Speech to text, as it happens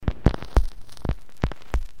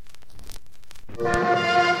I'll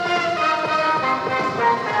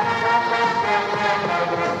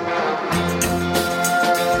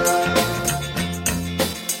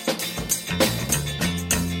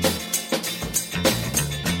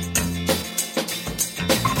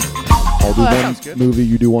do one movie,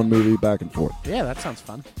 you do one movie, back and forth. Yeah, that sounds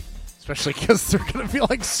fun. Especially because they're going to be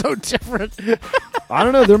like so different. I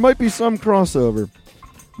don't know. There might be some crossover.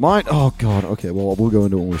 Mine. Oh God. Okay. Well, we'll go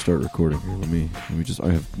into it when we start recording here. Let me just. I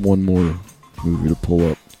have one more movie to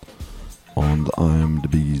pull up on the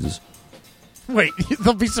IMDb's. Wait,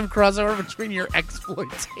 there'll be some crossover between your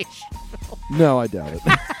exploitation film. No, I doubt it.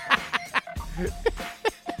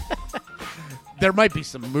 There might be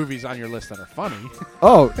some movies on your list that are funny.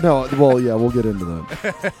 Oh no. Well, yeah, we'll get into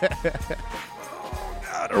that.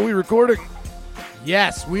 God, are we recording?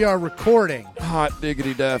 Yes, we are recording. Hot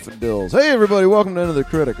diggity daffodils. Hey, everybody. Welcome to Another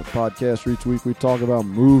Critic, a podcast where each week we talk about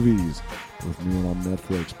movies with new and on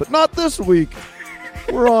Netflix. But not this week.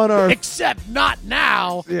 We're on our... Except not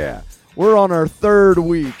now. Yeah. We're on our third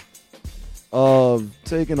week of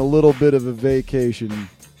taking a little bit of a vacation,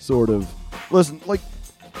 sort of. Listen, like,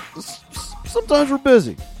 sometimes we're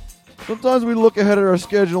busy. Sometimes we look ahead at our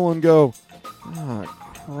schedule and go,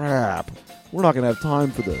 crap. We're not going to have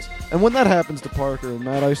time for this. And when that happens to Parker and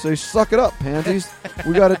Matt, I say, suck it up, panties.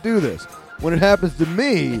 We got to do this. When it happens to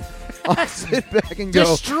me, I sit back and go...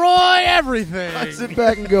 Destroy everything. I sit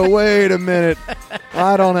back and go, wait a minute.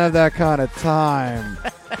 I don't have that kind of time.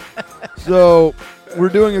 So we're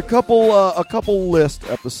doing a couple list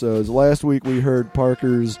episodes. Last week we heard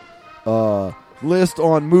Parker's list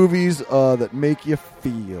on movies that make you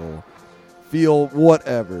feel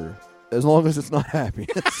whatever, as long as it's not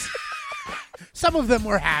happiness. Some of them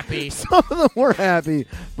were happy. Some of them were happy,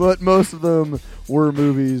 but most of them were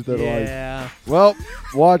movies that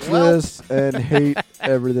watch this and hate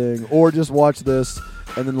everything, or just watch this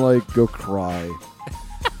and then go cry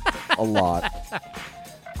a lot.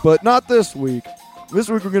 But not this week. This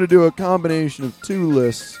week we're going to do a combination of two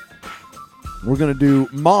lists. We're going to do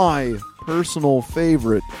my personal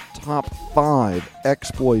favorite top 5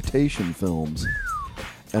 exploitation films.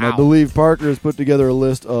 And I believe Parker has put together a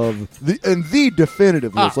list of the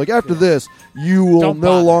definitive list. After this, you will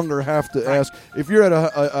no longer have to ask. If you're at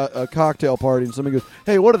a cocktail party and somebody goes,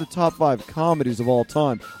 hey, what are the top 5 comedies of all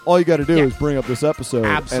time? All you got to do is bring up this episode.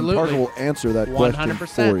 Absolutely. And Parker will answer that 100%.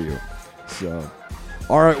 question for you. So,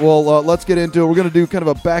 all right, well, let's get into it. We're going to do kind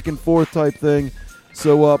of a back and forth type thing.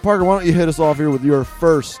 So, Parker, why don't you hit us off here with your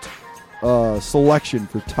first selection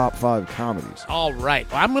for top 5 comedies? All right.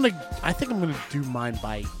 Well, I think I'm gonna do mine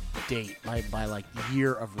by date, by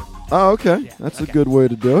year of release. Oh, okay. Yeah, That's a good way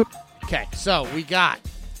to do it. Okay, so we got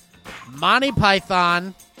Monty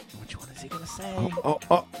Python. Which one is he gonna say?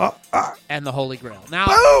 And the Holy Grail. Now,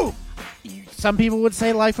 boom! Some people would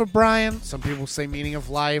say Life of Brian. Some people say Meaning of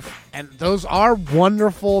Life, and those are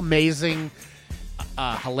wonderful, amazing.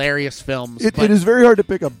 Hilarious films. It is very hard to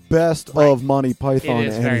pick a best of Monty Python it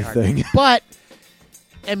is anything. Very hard. But,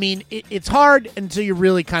 I mean, it's hard until you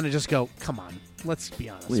really kind of just go, come on, let's be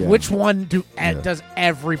honest. Yeah. Which one does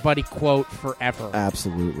everybody quote forever?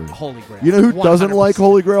 Absolutely. Holy Grail. You know who 100%. doesn't like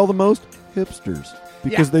Holy Grail the most? Hipsters.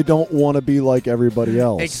 Because they don't want to be like everybody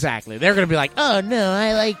else. Exactly. They're going to be like, oh, no,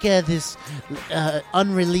 I like this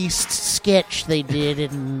unreleased sketch they did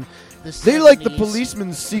in... They like the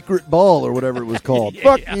Policeman's Secret Ball or whatever it was called.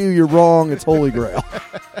 Fuck you, you're wrong, it's Holy Grail.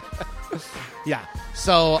 Yeah.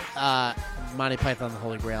 So, Monty Python and the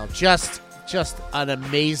Holy Grail, just an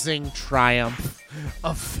amazing triumph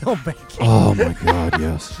of filmmaking. Oh my God,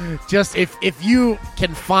 yes. Just if you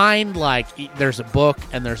can find there's a book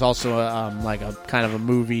and there's also a kind of a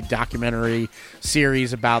movie documentary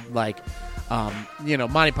series about Monty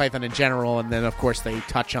Python in general, and then of course they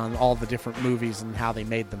touch on all the different movies and how they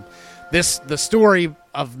made them. The story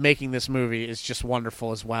of making this movie is just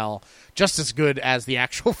wonderful as well, just as good as the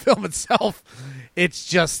actual film itself. It's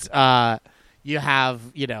just you have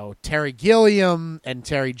Terry Gilliam and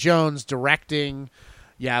Terry Jones directing,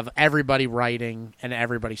 you have everybody writing and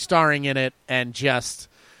everybody starring in it, and just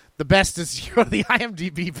the best is you go to the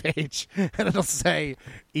IMDb page and it'll say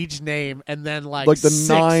each name and then like the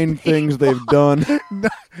 9 things they've done.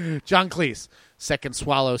 John Cleese, Second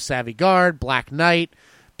Swallow, Savvy Guard, Black Knight,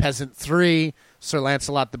 Peasant 3, Sir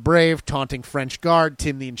Lancelot the Brave, taunting French guard,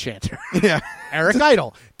 Tim the Enchanter. Yeah. Eric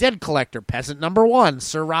Idle, Dead Collector, Peasant Number 1,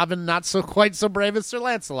 Sir Robin, not so quite so brave as Sir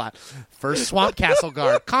Lancelot, First Swamp Castle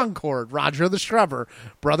Guard, Concord, Roger the Scrubber,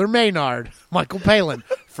 Brother Maynard, Michael Palin,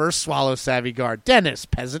 First Swallow Savvy Guard, Dennis,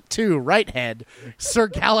 Peasant 2, Righthead, Sir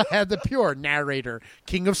Galahad the Pure, Narrator,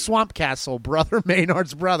 King of Swamp Castle, Brother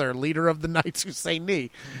Maynard's brother, leader of the Knights Who Say Knee.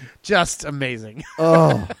 Just amazing.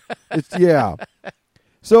 Oh, yeah.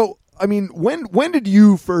 So, I mean, when did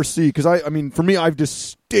you first see? Because I mean, for me, I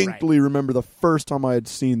distinctly remember the first time I had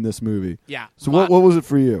seen this movie. Yeah. So what was it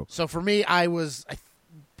for you? So for me, I was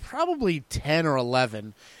probably 10 or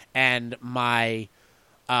 11, and my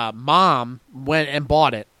mom went and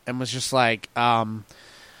bought it and was just like, I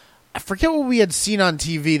forget what we had seen on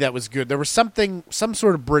TV that was good. There was some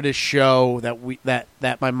sort of British show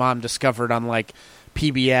that my mom discovered on like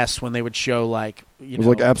PBS when they would show like it was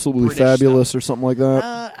like Absolutely British Fabulous stuff. or something like that.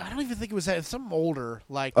 I don't even think it was that. It's something older,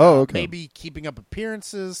 like okay. Maybe Keeping Up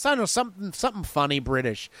Appearances. I don't know, something funny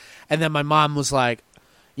British. And then my mom was like,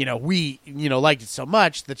 we liked it so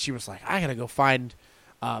much that she was like, I gotta go find.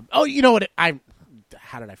 You know what?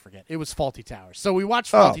 How did I forget? It was Fawlty Towers. So we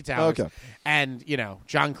watched Fawlty Towers, okay. And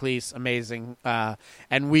John Cleese, amazing,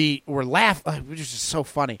 and we were laughing. It was just so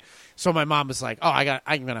funny. So my mom was like, "Oh,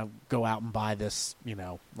 I'm gonna go out and buy this,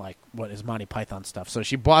 like what is Monty Python stuff." So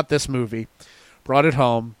she bought this movie, brought it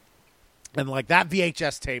home, and like that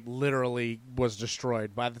VHS tape literally was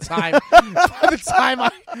destroyed by the time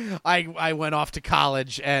I went off to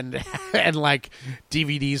college and like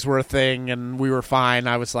DVDs were a thing and we were fine.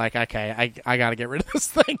 I was like, okay, I got to get rid of this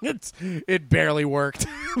thing. It barely worked,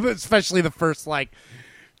 especially the first 15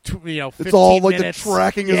 it's all like minutes. The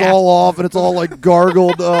tracking is all off and it's all like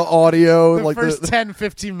gargled audio. The first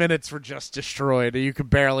 10-15 minutes were just destroyed. You could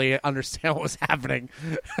barely understand what was happening.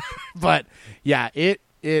 But yeah,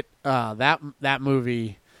 that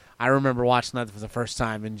movie, I remember watching that for the first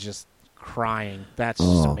time and just crying. That's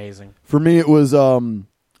just amazing. For me, it was I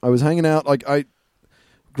was hanging out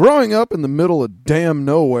growing up in the middle of damn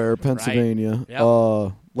nowhere, Pennsylvania.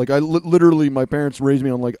 Right. Yep. I literally, my parents raised me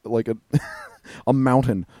on like a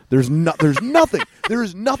mountain. There's nothing. There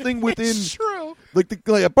is nothing within. It's true.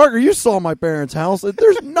 Parker, you saw my parents' house.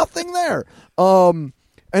 There's nothing there.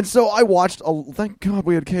 And so I watched. Thank God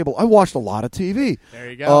we had cable. I watched a lot of TV. There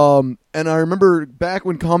you go. And I remember back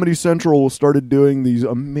when Comedy Central started doing these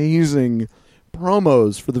amazing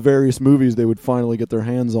promos for the various movies they would finally get their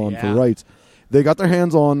hands on for rights. They got their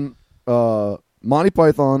hands on Monty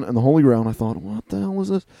Python and the Holy Grail. And I thought, what the hell is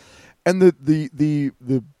this? And the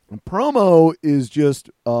promo is just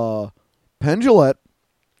Penn Jillette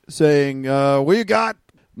saying, "We got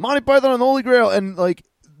Monty Python and the Holy Grail," and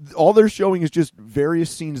all they're showing is just various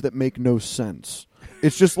scenes that make no sense.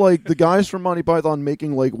 It's just like the guys from Monty Python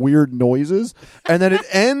making weird noises, and then it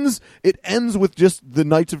ends with just the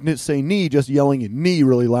Knights of Say Knee just yelling "knee"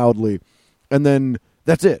 really loudly, and then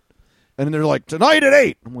that's it. And then they're like, "Tonight at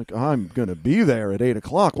 8." I'm like, I'm gonna be there at 8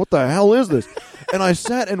 o'clock. What the hell is this? And I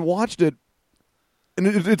sat and watched it, and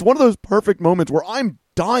it's one of those perfect moments where I'm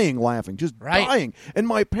dying laughing, just dying, and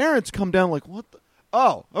my parents come down like, "What the?"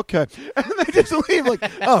 Oh, okay. And they just leave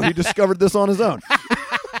he discovered this on his own.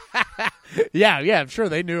 Yeah, I'm sure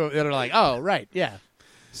they knew it. They're like, oh, right, yeah.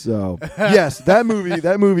 So, yes, that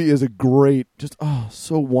movie is a great, just,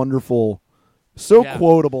 so wonderful, so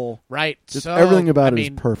quotable. Right. Just everything about it is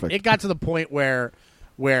perfect. It got to the point where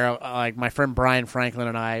my friend Brian Franklin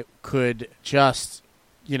and I could just,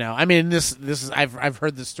 this is, I've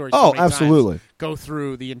heard this story so many absolutely. times, go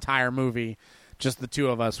through the entire movie. Just the two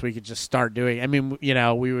of us, we could just start doing. I mean,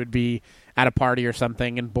 we would be at a party or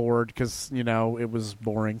something and bored because it was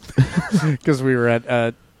boring because we were at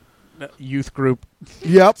a youth group.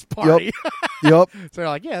 Yep. Party. So they're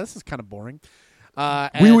like, yeah, this is kind of boring.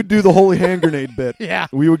 We would do the holy hand grenade bit. Yeah,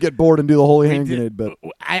 we would get bored and do the holy hand grenade bit.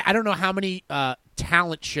 I don't know how many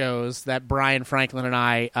talent shows that Brian Franklin and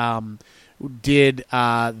I did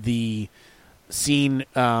the scene.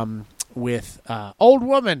 With old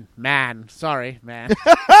woman, man. What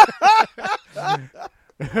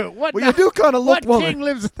you do kind of look what woman. King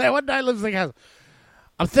lives there? What guy lives in the house?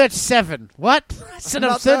 I'm 37. What? I said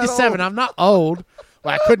I'm 37. I'm not old.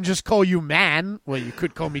 Well, I couldn't just call you man. Well, you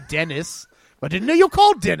could call me Dennis. I didn't know you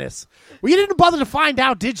called Dennis. Well, you didn't bother to find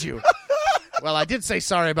out, did you? Well, I did say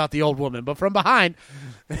sorry about the old woman, but from behind.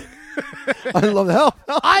 I love the hell.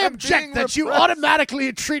 I object that you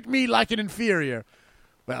automatically treat me like an inferior.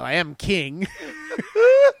 Well, I am king.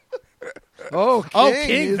 King.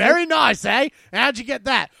 King. Very nice, eh? How'd you get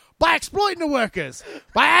that? by exploiting the workers,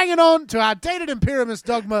 by hanging on to our dated imperialist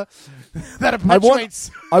dogma that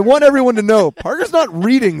perpetuates. I want everyone to know Parker's not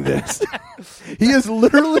reading this. He is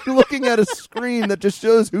literally looking at a screen that just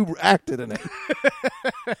shows who acted in it.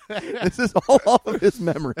 This is all off of his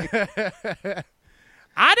memory.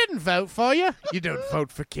 I didn't vote for you. You don't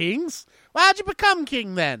vote for kings. Why'd you become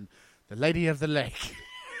king then? The Lady of the Lake.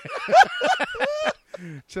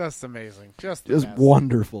 Just amazing. Just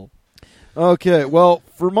wonderful. Okay, well,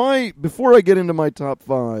 before I get into my top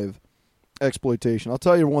 5 exploitation, I'll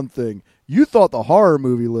tell you one thing. You thought the horror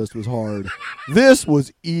movie list was hard. This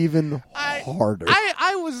was even harder.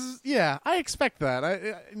 I expect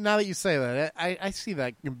that. Now that you say that, I see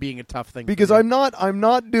that being a tough thing. Because I'm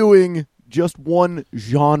not doing just one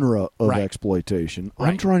genre of exploitation.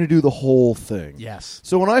 Right. I'm trying to do the whole thing. Yes.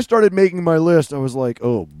 So when I started making my list, I was like,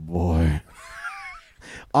 oh boy.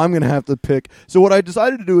 I'm going to have to pick. So what I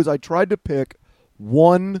decided to do is I tried to pick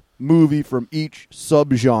one movie from each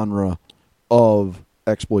subgenre of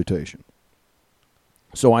exploitation.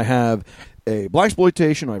 So I have a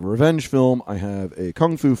blaxploitation, I have a revenge film, I have a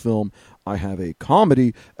kung fu film, I have a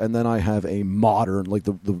comedy, and then I have a modern, like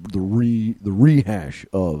the rehash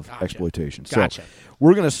of exploitation. Gotcha. So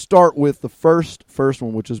we're going to start with the first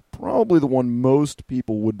one, which is probably the one most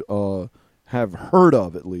people would have heard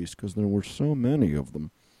of, at least, because there were so many of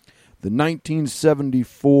them. The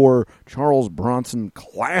 1974 Charles Bronson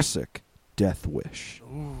classic, Death Wish.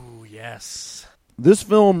 Ooh, yes. This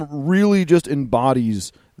film really just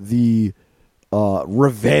embodies the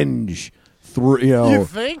revenge. You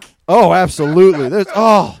think? Oh, absolutely.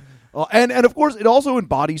 And of course, it also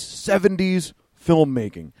embodies 70s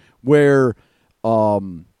filmmaking, where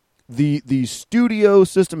the studio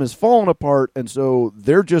system has fallen apart, and so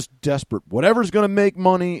they're just desperate. Whatever's going to make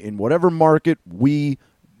money in whatever market, we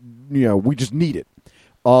just need it.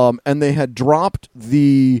 And they had dropped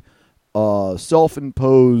the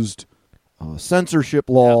self-imposed censorship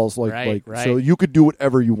laws, right. So you could do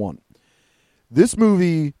whatever you want. This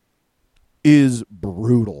movie is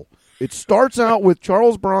brutal. It starts out with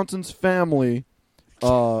Charles Bronson's family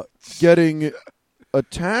getting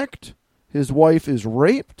attacked. His wife is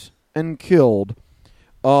raped and killed.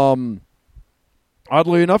 Oddly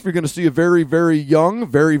enough, you're going to see a very, very young,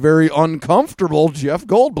 very, very uncomfortable Jeff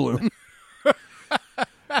Goldblum.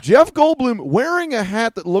 Jeff Goldblum wearing a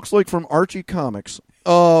hat that looks like from Archie Comics.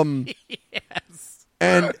 Yes.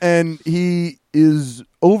 And he is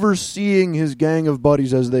overseeing his gang of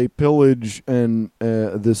buddies as they pillage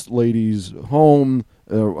this lady's home,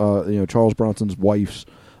 Charles Bronson's wife's,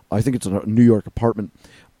 I think it's a New York apartment.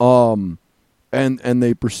 And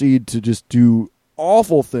they proceed to just do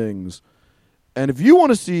awful things. And if you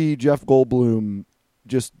want to see Jeff Goldblum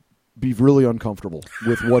just be really uncomfortable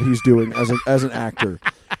with what he's doing as an actor,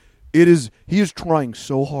 he is trying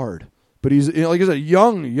so hard. But he's, like I said, a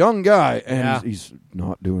young guy, and he's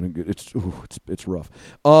not doing it good. It's rough.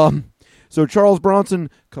 So Charles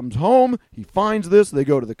Bronson comes home. He finds this. They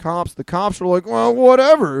go to the cops. The cops are like, well,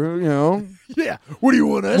 whatever, Yeah. What do you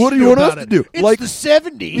want us to do? It's like the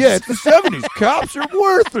 70s. Yeah, it's the 70s. Cops are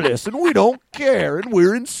worthless, and we don't care, and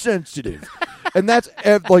we're insensitive. And that's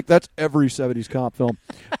every 70s cop film.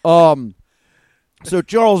 So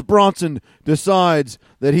Charles Bronson decides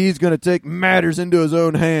that he's going to take matters into his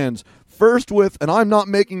own hands. First with, and I'm not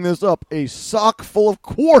making this up, a sock full of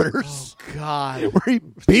quarters. Oh, God. Where he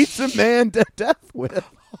beats a man to death with.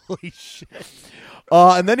 Holy shit.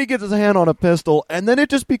 And then he gets his hand on a pistol, and then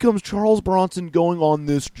it just becomes Charles Bronson going on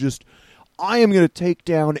this I am going to take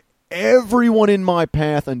down everyone in my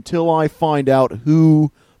path until I find out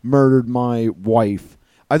who murdered my wife.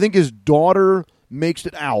 I think his daughter makes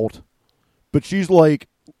it out, but she's like,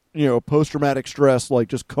 post-traumatic stress, like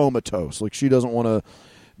just comatose. Like she doesn't want to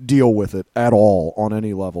deal with it at all on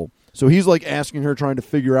any level. So he's like asking her, trying to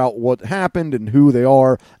figure out what happened and who they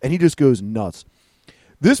are, and he just goes nuts.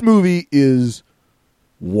 This movie is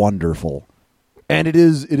wonderful, and it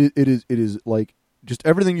is like just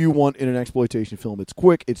everything you want in an exploitation film. It's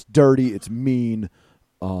quick, it's dirty, it's mean.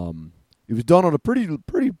 It was done on a pretty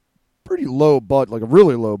low budget, like a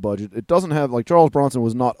really low budget. It doesn't have, like, Charles Bronson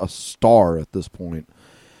was not a star at this point,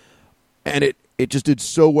 and it just did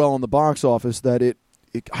so well on the box office that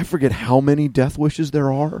I forget how many Death Wishes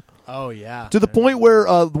there are. Oh, yeah. To the point where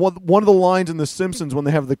one of the lines in The Simpsons when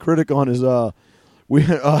they have the critic on is, up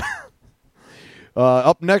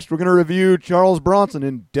next we're going to review Charles Bronson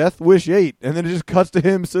in Death Wish 8. And then it just cuts to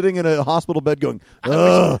him sitting in a hospital bed going,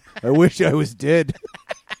 I wish I was dead.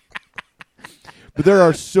 But there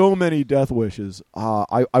are so many Death Wishes.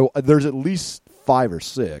 There's at least 5 or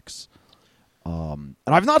 6. And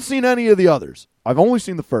I've not seen any of the others. I've only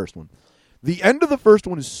seen the first one. The end of the first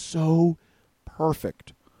one is so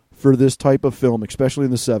perfect for this type of film, especially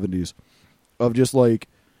in the 70s, of just like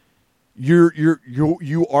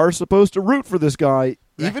you are supposed to root for this guy,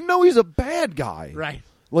 even though he's a bad guy. Right.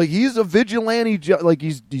 Like, he's a vigilante, like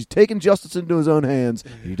he's taking justice into his own hands.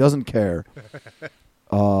 He doesn't care.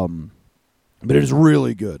 But it is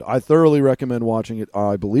really good. I thoroughly recommend watching it.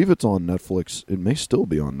 I believe it's on Netflix. It may still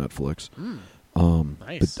be on Netflix.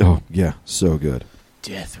 Nice. But, yeah, so good.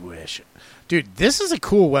 Death Wish. Dude, this is a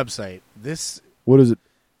cool website. What is it?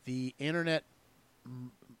 The Internet...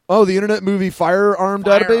 Oh, the Internet Movie Firearms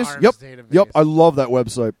Database? Yep, I love that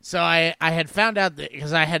website. So I had found out that,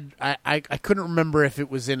 because I couldn't remember if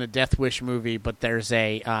it was in a Death Wish movie, but there's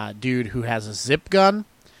a dude who has a zip gun,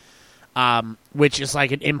 which is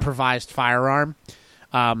like an improvised firearm.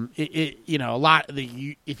 If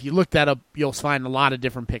you look that up, you'll find a lot of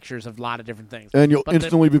different pictures of a lot of different things, and you'll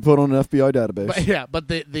instantly be put on an FBI database. But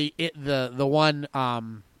the one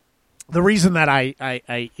the reason that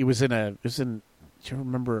it was in. Do you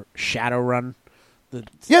remember Shadowrun, the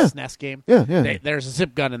SNES game? Yeah. There's a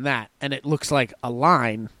zip gun in that, and it looks like a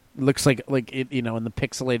line. It looks like it, in the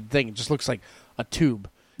pixelated thing, it just looks like a tube.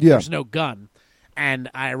 Yeah. There's no gun.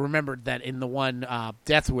 And I remembered that in the one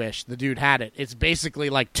Death Wish, the dude had it. It's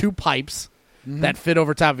basically like two pipes that fit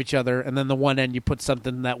over top of each other, and then the one end you put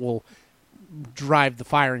something that will drive the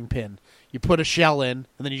firing pin. You put a shell in,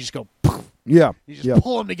 and then you just go poof. Yeah. You just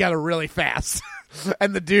pull them together really fast.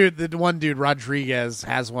 And the one dude, Rodriguez,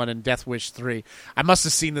 has one in Death Wish 3. I must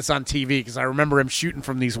have seen this on TV because I remember him shooting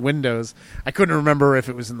from these windows. I couldn't remember if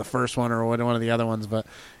it was in the first one or one of the other ones, but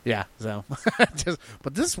yeah. So,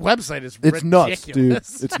 but this website is ridiculous. Nuts, dude.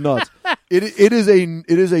 It's nuts. It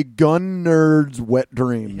is a gun nerd's wet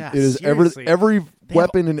dream. Yeah, it is seriously. every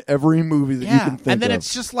weapon in every movie that you can think of. And then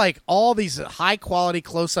it's just like all these high quality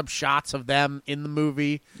close up shots of them in the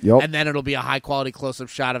movie. Yep. And then it'll be a high quality close up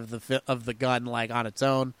shot of the gun like on its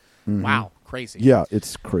own. Wow, crazy. Yeah,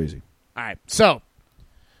 it's crazy. All right, so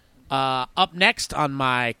up next on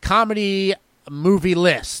my comedy movie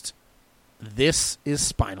list, this is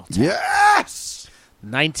Spinal Tap. Yes!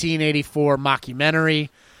 1984 mockumentary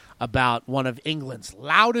about one of England's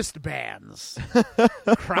loudest bands,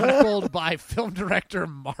 chronicled by film director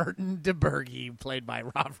Martin DeBurgi, played by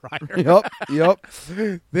Rob Reiner.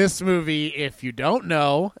 Yep. This movie, if you don't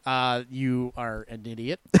know, you are an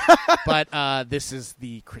idiot. But this is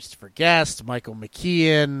the Christopher Guest, Michael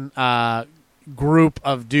McKean group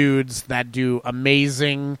of dudes that do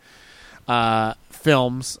amazing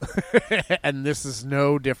films, and this is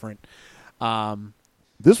no different.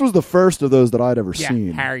 This was the first of those that I'd ever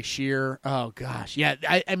seen. Harry Shearer. Oh gosh, yeah.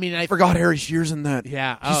 I mean, I forgot Harry Shearer's in that.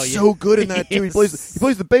 Yeah, he's so good in that too. He plays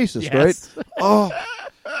the bassist, right? Oh,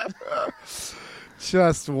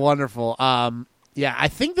 just wonderful. Yeah, I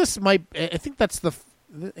think this might. I think that's the.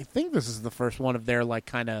 I think this is the first one of their like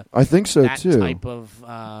kind of. I think so that too. Type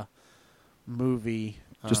of movie.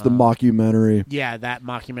 Just the mockumentary. Yeah, that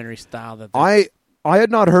mockumentary style. I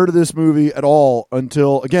had not heard of this movie at all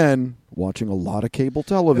until, again, watching a lot of cable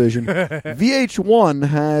television. VH1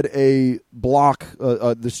 had a block,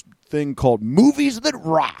 this thing called Movies That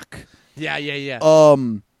Rock. Yeah.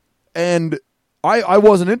 And I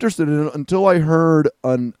wasn't interested in it until I heard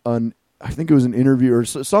I think it was an interview or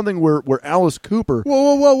something where Alice Cooper.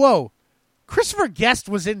 Whoa. Christopher Guest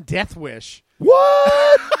was in Death Wish.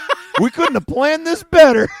 What? We couldn't have planned this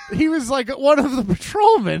better. He was like one of the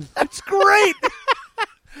patrolmen. That's great.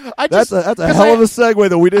 That's a hell of a segue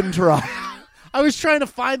that we didn't try. I was trying to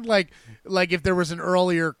find like if there was an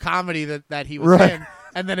earlier comedy that he was in,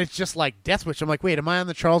 and then it's just like Death Wish. I'm like, wait, am I on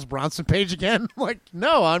the Charles Bronson page again? I'm like,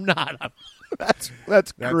 no, I'm not. That's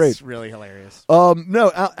great. That's really hilarious.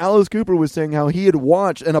 No, Alice Cooper was saying how he had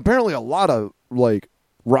watched, and apparently a lot of like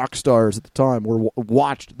rock stars at the time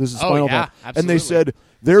watched This Is Spinal Tap, and they said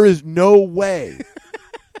there is no way,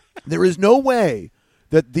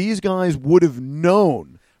 that these guys would have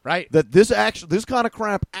known. Right. That this kind of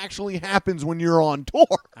crap actually happens when you're on tour.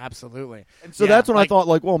 Absolutely. And so that's when I thought,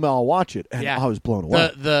 like, well, I'll watch it. And I was blown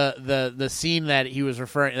away. The scene that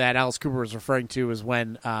that Alice Cooper was referring to is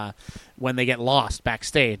when they get lost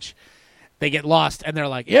backstage. They get lost and they're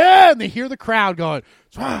like, yeah, and they hear the crowd going,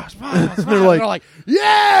 swah, swah, swah. They're like,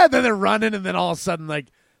 yeah, and then they're running, and then all of a sudden, like,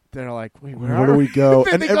 they're like, wait, where do we go?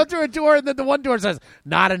 And they go through a door, and then the one door says,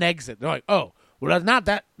 not an exit. They're like, oh. Well, not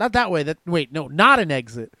that way. Not an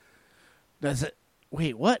exit. Does it?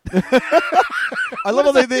 Wait, what? I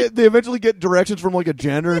love how they eventually get directions from like a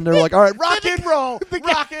janitor, and they're like, all right, rock and roll.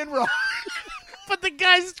 But the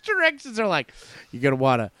guy's directions are like, you're going to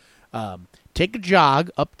want to take a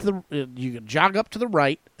jog up to you can jog up to the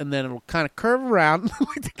right, and then it'll kind of curve around.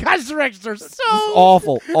 Like the guy's directions are so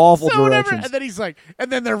awful so directions. Whatever. And then he's like,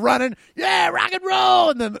 and then they're running, yeah, rock and roll,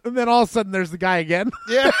 and then all of a sudden there's the guy again.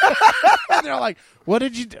 Yeah, and they're like, what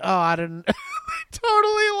did you do? Oh, I didn't.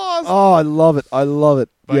 Totally lost. Oh, I love it.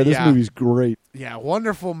 But yeah, this movie's great. Yeah,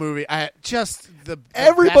 wonderful movie.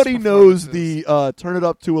 Everybody knows the turn it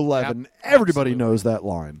up to 11. Yep, Everybody knows that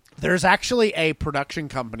line. There's actually a production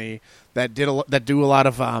company that do a lot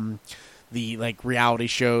of the like reality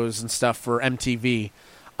shows and stuff for MTV.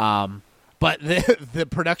 But the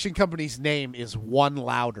production company's name is One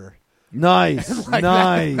Louder. Nice, like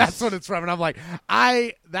nice. That's what it's from, and I'm like,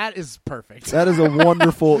 that is perfect. That is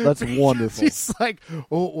wonderful. That's wonderful. It's like,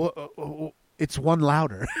 it's One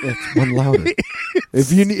Louder. It's One Louder.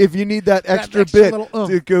 if you need that extra bit little,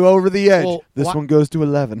 to go over the edge, well, this one goes to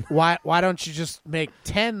 11. Why don't you just make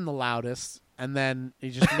 10 the loudest, and then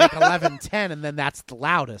you just make 11 10, and then that's the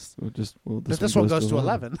loudest? This one goes to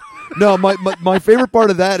 11. No, my favorite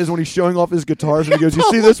part of that is when he's showing off his guitars and he goes, "You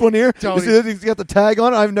see this one here? You see this? He's got the tag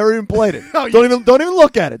on it. I've never even played it. Don't even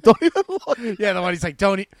look at it. Don't even look." Yeah, the one he's like,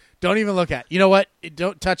 "Don't even look at it. You know what?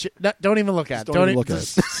 Don't touch it. No, don't even look at it. Don't even look at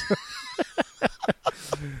it."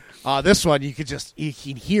 This one you can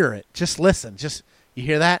hear it. Just listen. You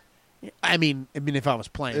hear that? I mean, if I was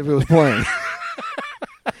playing, if it was playing.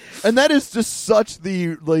 And that is just such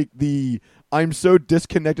the I'm so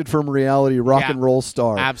disconnected from reality rock and roll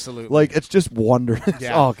star. Absolutely. Like, it's just wonderful.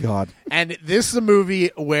 Yeah. Oh, God. And this is a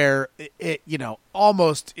movie where it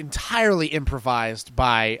almost entirely improvised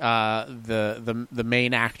by the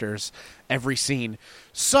main actors, every scene.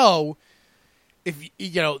 So, if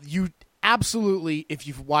you absolutely, if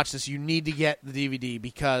you've watched this, you need to get the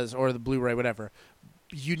DVD or the Blu-ray, whatever.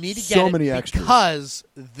 You need to get so many extras. Because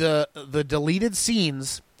the deleted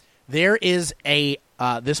scenes, there is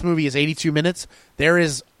this movie is 82 minutes. There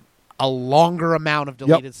is a longer amount of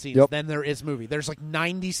deleted scenes than there is movie. There's like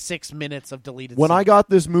 96 minutes of deleted scenes. When I got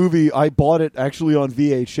this movie, I bought it actually on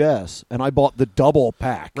VHS, and I bought the double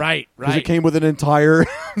pack. Right. Because it came with an entire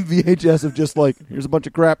VHS of just like, here's a bunch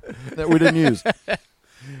of crap that we didn't use.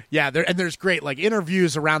 Yeah, there's great like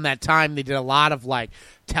interviews around that time. They did a lot of like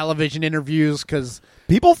television interviews because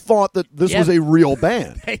people thought that this was a real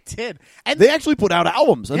band. They did, and they actually put out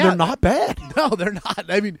albums, and they're not bad. No, they're not.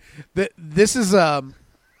 I mean, this is an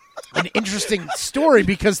interesting story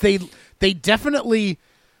because they definitely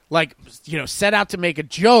set out to make a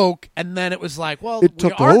joke, and then it was like, well, it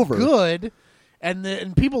took we are over. Good,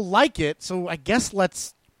 and people like it, so I guess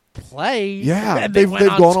let's play. Yeah, and they've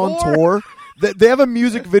gone on tour. They have a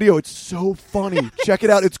music video. It's so funny. Check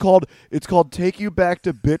it out. It's called "Take You Back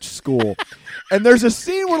to Bitch School," and there's a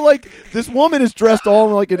scene where like this woman is dressed all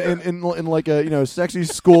like in like a sexy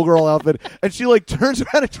schoolgirl outfit, and she like turns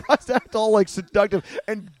around and tries to act all like seductive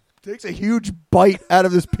and takes a huge bite out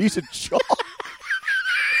of this piece of chalk.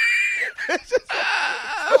 It's just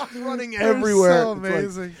running everywhere. So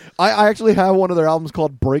amazing. I actually have one of their albums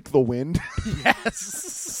called "Break the Wind."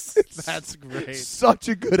 Yes, that's great. Such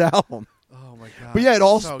a good album. Oh my god! But yeah, it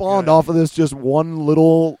all spawned off of this just one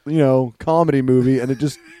little comedy movie, and it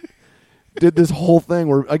just did this whole thing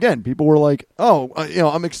where again people were like, "Oh,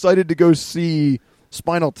 I'm excited to go see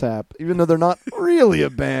Spinal Tap," even though they're not really a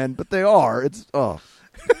band, but they are. It's so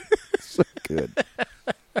good.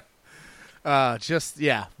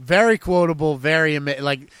 Very quotable, very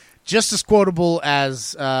just as quotable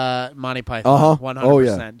as Monty Python.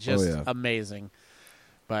 100%. Just amazing.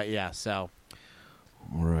 But yeah, so.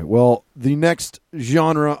 All right. Well, the next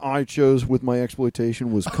genre I chose with my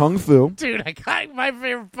exploitation was Kung Fu. Dude, I got my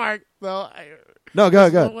favorite part though. Go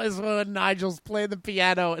ahead. Was when Nigel's playing the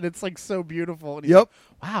piano and it's like so beautiful. And he's like,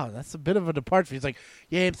 wow, that's a bit of a departure. He's like,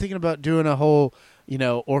 yeah, I'm thinking about doing a whole,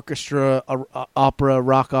 orchestra, opera,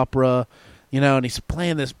 rock opera, and he's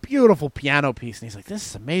playing this beautiful piano piece, and he's like, this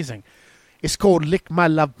is amazing. It's called "Lick My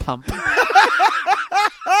Love Pump."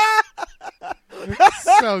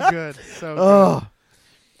 So good. So good.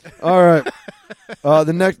 All right.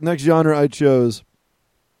 The next genre I chose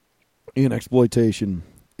in exploitation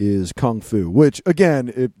is Kung Fu, which,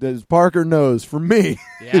 again, as Parker knows, for me,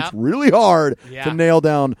 it's really hard to nail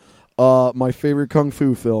down my favorite Kung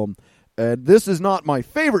Fu film. And this is not my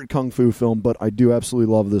favorite Kung Fu film, but I do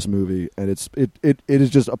absolutely love this movie, and it is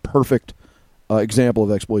just a perfect example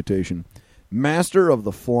of exploitation. Master of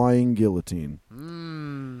the Flying Guillotine.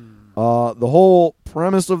 The whole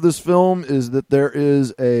premise of this film is that there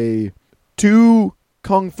is two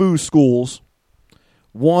Kung Fu schools.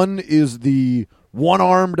 One is the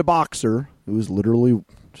one-armed boxer, who is literally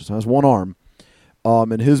just has one arm,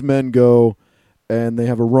 and his men go and they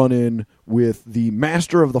have a run-in with the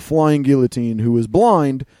master of the flying guillotine, who is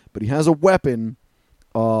blind, but he has a weapon.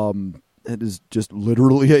 It is just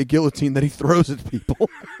literally a guillotine that he throws at people.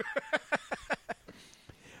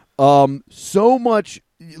 So much,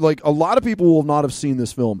 like, a lot of people will not have seen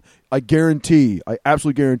this film. I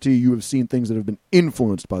absolutely guarantee you have seen things that have been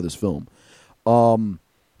influenced by this film.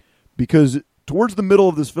 Because towards the middle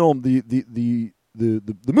of this film, the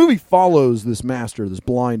movie follows this master, this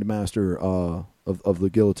blind master of the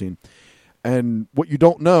guillotine. And what you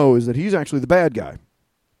don't know is that he's actually the bad guy.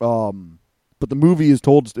 But the movie is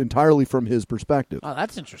told entirely from his perspective. Oh,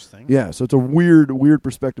 that's interesting. Yeah, so it's a weird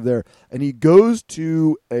perspective there. And he goes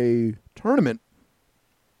to a tournament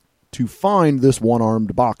to find this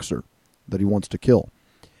one-armed boxer that he wants to kill.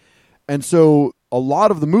 And so a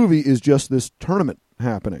lot of the movie is just this tournament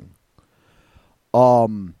happening,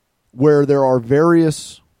 where there are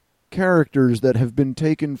various characters that have been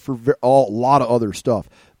taken for a lot of other stuff.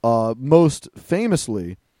 Most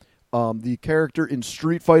famously, the character in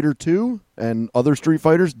Street Fighter II and other Street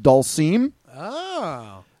Fighters, Dhalsim.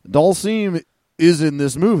 Oh. Dhalsim is in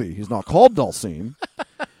this movie. He's not called Dhalsim.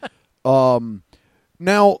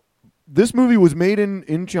 Now, this movie was made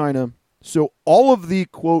in China, so all of the,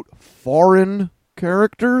 quote, foreign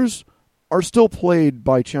characters are still played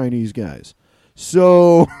by Chinese guys.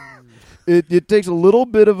 So it takes a little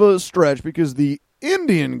bit of a stretch because the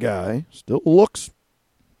Indian guy still looks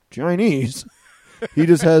Chinese. He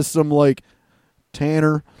just has some, like,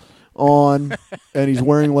 tanner on, and he's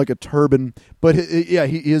wearing, like, a turban. But, he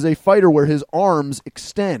is a fighter where his arms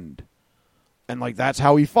extend. And, like, that's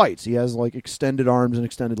how he fights. He has, like, extended arms and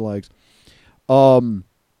extended legs. The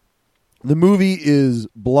movie is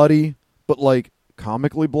bloody, but, like,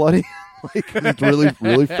 comically bloody. Like, it's really,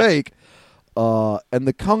 really fake. And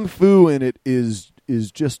the kung fu in it is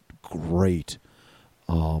just great.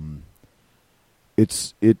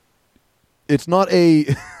 It's not a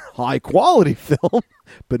high quality film,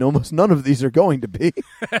 but almost none of these are going to be.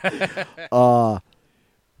 But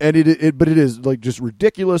it is, like, just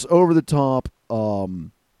ridiculous, over the top.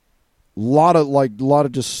 Lot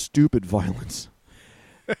of just stupid violence,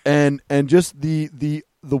 and just the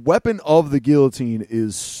weapon of the guillotine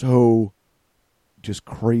is so just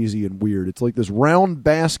crazy and weird. It's like this round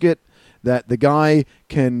basket that the guy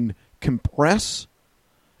can compress.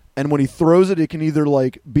 And when he throws it, it can either,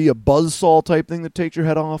 like, be a buzzsaw type thing that takes your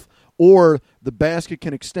head off, or the basket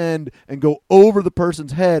can extend and go over the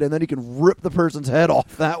person's head, and then he can rip the person's head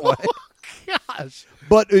off that way. Oh, gosh.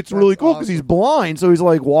 But it's really cool because he's blind, so he's,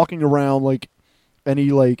 like, walking around, like, and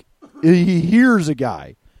he hears a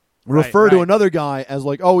guy refer to another guy as,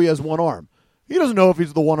 like, oh, he has one arm. He doesn't know if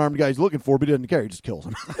he's the one-armed guy he's looking for, but he doesn't care. He just kills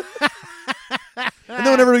him. And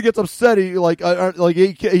then whenever he gets upset,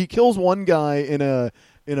 he kills one guy in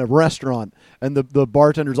a restaurant, and the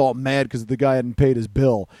bartender's all mad because the guy hadn't paid his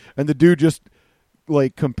bill, and the dude just,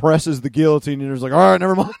 like, compresses the guillotine, and he's like, all right,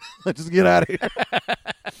 never mind, let's just get out of here.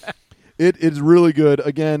 It's really good.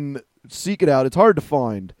 Again, seek it out. It's hard to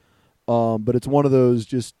find, but it's one of those,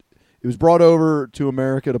 just, it was brought over to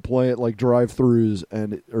America to play at, like, drive-throughs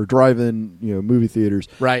or drive-in, movie theaters.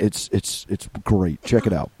 Right. It's great. Check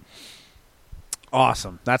it out.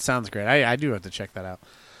 Awesome. That sounds great. I do have to check that out.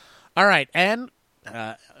 All right, and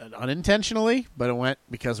unintentionally, but it went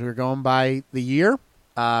because we were going by the year,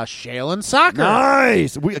 Shaolin Soccer.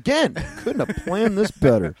 Nice. We, again, couldn't have planned this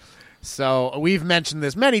better. So we've mentioned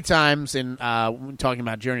this many times in talking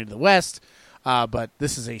about Journey to the West, but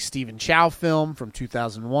this is a Stephen Chow film from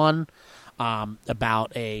 2001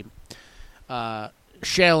 about a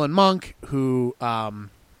Shaolin monk who,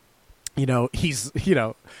 he's,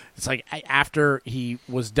 it's like after he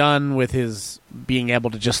was done with his being able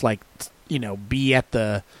to just, like, be at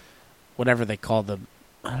the, whatever they call the,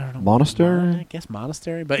 I don't know. Monastery? I guess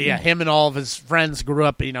monastery. But yeah, him and all of his friends grew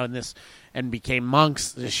up, in this, and became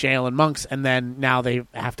monks, the Shaolin monks, and then now they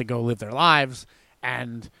have to go live their lives,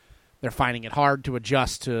 and they're finding it hard to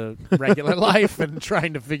adjust to regular life and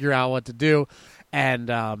trying to figure out what to do. And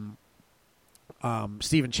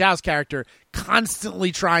Stephen Chow's character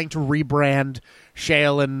constantly trying to rebrand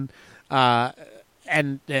Shaolin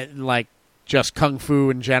and like just kung fu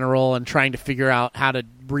in general, and trying to figure out how to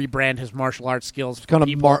rebrand his martial arts skills, kind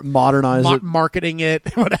of modernize it, marketing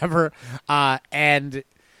it, whatever.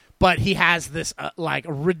 But he has this like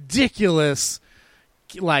ridiculous,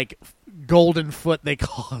 like, golden foot, they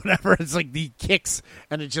call it, whatever. It's like the kicks,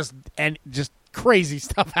 and just crazy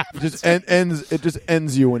stuff happens. It just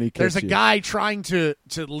ends you when he kicks you. There's a guy trying to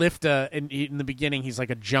lift in the beginning, he's like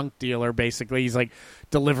a junk dealer, basically. He's like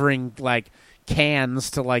delivering, like,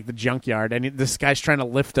 cans to, like, the junkyard, and this guy's trying to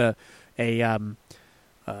lift a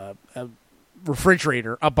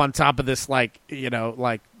refrigerator up on top of this like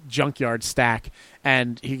junkyard stack,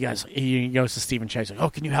 and he goes to Stephen Chow. He's like, "Oh,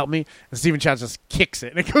 can you help me?" And Stephen Chow just kicks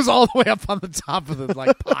it, and it goes all the way up on the top of the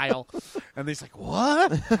like pile. And he's like,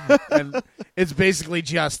 "What?" And it's basically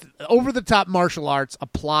just over the top martial arts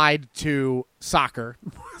applied to soccer.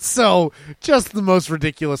 So just the most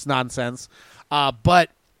ridiculous nonsense. But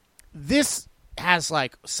this has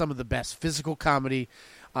like some of the best physical comedy.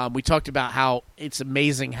 We talked about how it's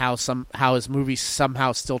amazing how his movies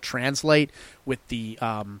somehow still translate with the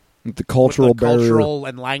cultural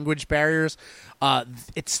and language barriers.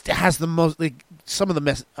 It has some of the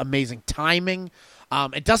most amazing timing.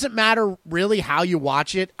 It doesn't matter really how you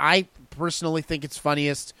watch it. I personally think it's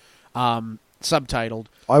funniest subtitled.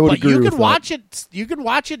 I would agree with that. You can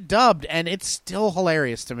watch it dubbed, and it's still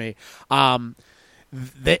hilarious to me.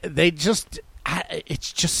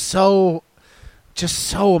 It's just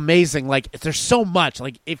so amazing. Like, there's so much.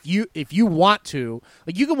 Like, if you want to,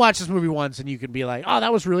 like, you can watch this movie once and you can be like, oh,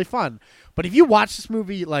 that was really fun. But if you watch this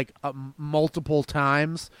movie like multiple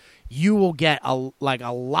times, you will get a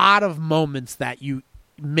lot of moments that you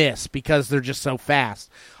miss because they're just so fast.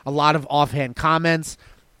 A lot of offhand comments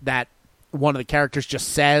that one of the characters just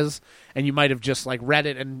says, and you might have just like read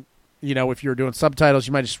it, and if you were doing subtitles,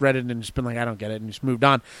 you might have just read it and just been like, I don't get it, and just moved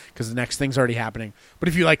on because the next thing's already happening. But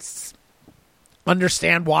if you like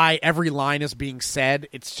understand why every line is being said,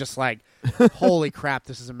 it's just like, holy crap,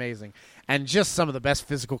 this is amazing. And just some of the best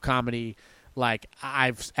physical comedy like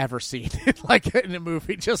I've ever seen like in a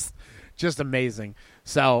movie. Just amazing.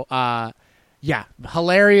 So yeah,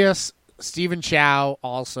 hilarious. Stephen Chow,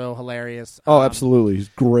 also hilarious. Oh, absolutely. He's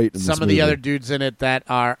great in this some of movie. the other dudes in it that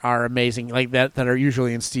are amazing, like that are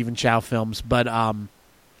usually in Stephen Chow films. But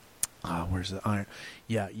where's the Iron?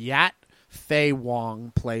 Yeah, Yat Fei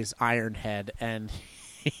Wong plays Ironhead, and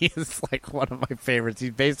he is like one of my favorites.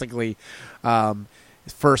 He's basically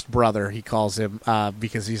his first brother, he calls him,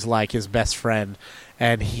 because he's like his best friend.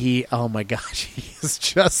 And oh my gosh, he is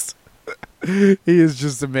just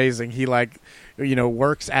amazing. He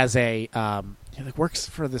works as a works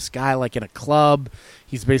for this guy like in a club.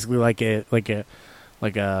 He's basically like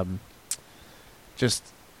a just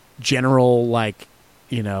general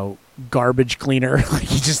garbage cleaner.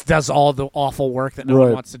 He just does all the awful work that no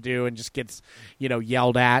one wants to do, and just gets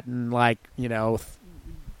yelled at and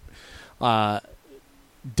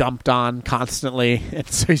dumped on constantly, and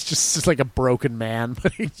so he's just like a broken man.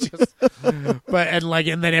 But he just and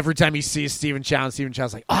then every time he sees Stephen Chow, and Stephen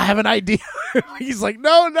Chow's like, oh, I have an idea. He's like,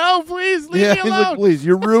 no, please leave me alone. He's like, please,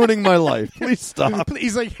 you're ruining my life. Please stop.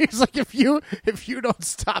 He's like, if you don't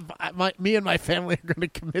stop, me and my family are going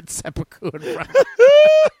to commit seppuku in front of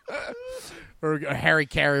or Harry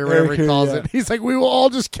Carey, or whatever he calls it. He's like, we will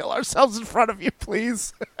all just kill ourselves in front of you,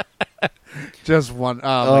 please. Just one.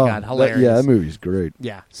 Oh my God, hilarious! That movie's great.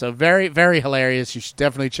 Yeah, so very, very hilarious. You should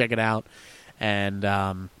definitely check it out. And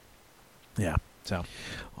yeah, so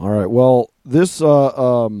all right. Well, this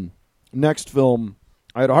next film,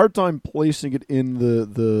 I had a hard time placing it in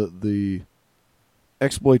the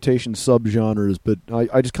exploitation subgenres, but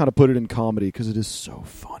I just kind of put it in comedy because it is so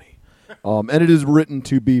funny, and it is written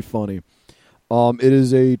to be funny. It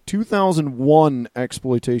is a 2001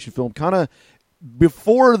 exploitation film, kind of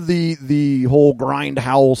before the whole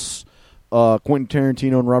Grindhouse, Quentin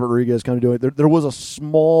Tarantino and Robert Rodriguez kind of doing it. There was a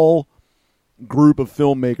small group of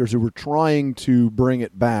filmmakers who were trying to bring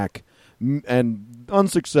it back, and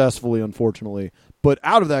unsuccessfully, unfortunately. But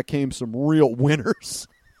out of that came some real winners.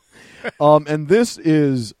 And this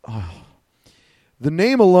is the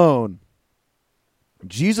name alone: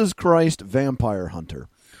 Jesus Christ Vampire Hunter.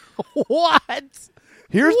 What?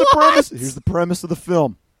 Here's the premise. Here's the premise of the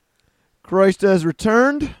film. Christ has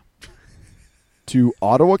returned to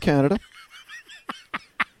Ottawa, Canada.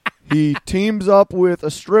 He teams up with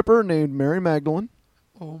a stripper named Mary Magdalene.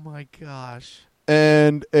 Oh my gosh!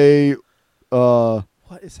 And what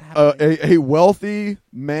is happening? A wealthy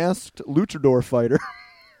masked luchador fighter.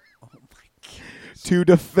 Oh my gosh. To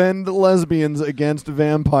defend lesbians against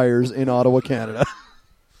vampires in Ottawa, Canada.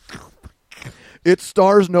 It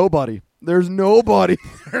stars nobody. There's nobody.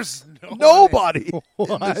 There's nobody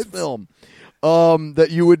in this film that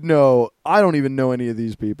you would know. I don't even know any of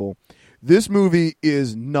these people. This movie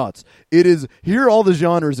is nuts. It is, here are all the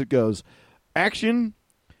genres it goes: action,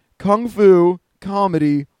 kung fu,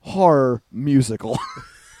 comedy, horror, musical.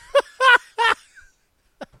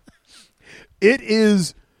 It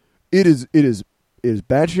is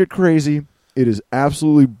batshit crazy. It is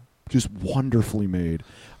absolutely just wonderfully made.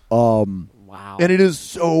 Wow. And it is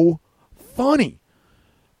so funny.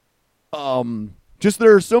 just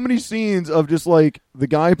there are so many scenes of just like the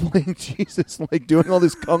guy playing Jesus, like doing all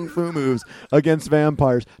these kung fu moves against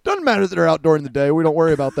vampires. Doesn't matter that they're out during the day. We don't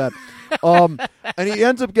worry about that. And he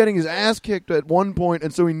ends up getting his ass kicked at one point,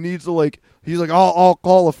 and so he needs to like. He's like, I'll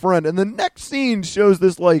call a friend. And the next scene shows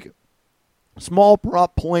this like small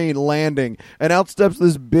prop plane landing, and out steps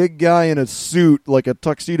this big guy in a suit, like a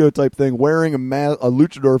tuxedo type thing, wearing a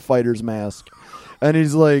luchador fighter's mask. And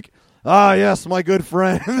he's like, yes, my good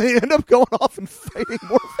friend. And they end up going off and fighting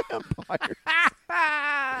more vampires.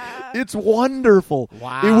 It's wonderful.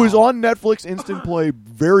 Wow. It was on Netflix Instant Play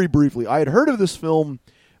very briefly. I had heard of this film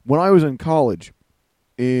when I was in college.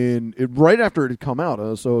 Right after it had come out,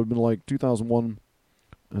 so it had been like 2001.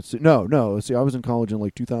 Let's see, I was in college in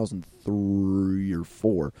like 2003 or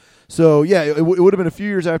 4. So yeah, it would have been a few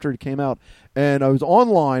years after it came out, and I was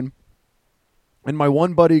online, and my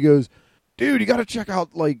one buddy goes, "Dude, you got to check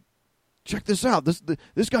this out.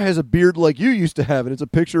 This guy has a beard like you used to have," and it's a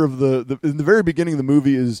picture of in the very beginning of the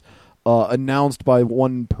movie is announced by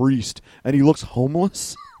one priest, and he looks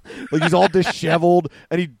homeless. Like he's all disheveled,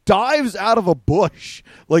 and he dives out of a bush.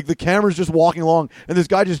 Like the camera's just walking along, and this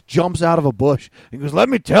guy just jumps out of a bush. He goes, "Let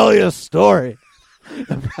me tell you a story." He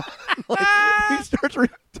starts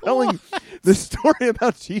telling the story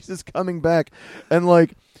about Jesus coming back, and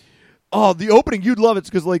like, the opening, you'd love it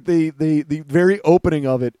because like the very opening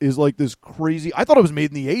of it is like this crazy. I thought it was made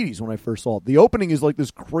in the 80s when I first saw it. The opening is like this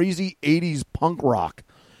crazy 80s punk rock.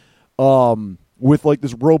 With like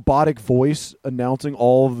this robotic voice announcing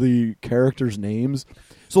all of the characters' names.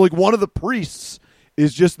 So like one of the priests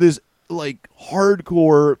is just this like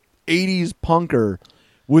hardcore 80s punker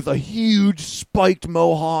with a huge spiked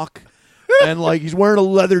mohawk, and like he's wearing a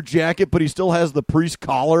leather jacket, but he still has the priest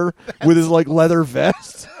collar with his like leather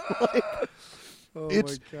vest.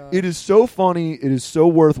 It is so funny. It is so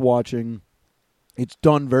worth watching. It's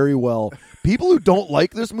done very well. People who don't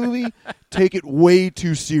like this movie take it way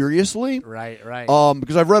too seriously. Right.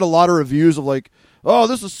 Because I've read a lot of reviews of like, "Oh,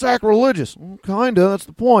 this is sacrilegious." Kinda, that's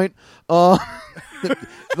the point.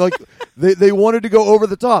 Like they wanted to go over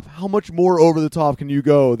the top. How much more over the top can you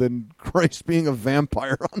go than Christ being a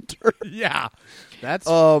vampire hunter? Yeah. That's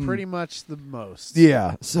pretty much the most.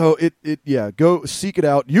 Yeah. So go seek it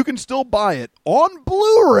out. You can still buy it on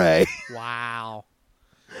Blu-ray. Wow.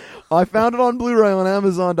 I found it on Blu-ray on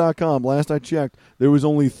Amazon.com. Last I checked, there was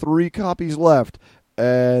only 3 copies left.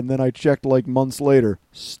 And then I checked like months later,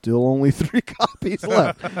 still only 3 copies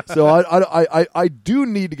left. So I do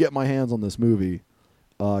need to get my hands on this movie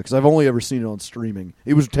because I've only ever seen it on streaming.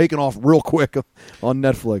 It was taken off real quick on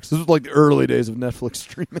Netflix. This was like the early days of Netflix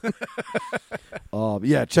streaming.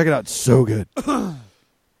 Yeah, check it out. It's so good.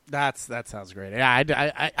 That sounds great.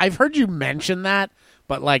 Yeah, I've heard you mention that.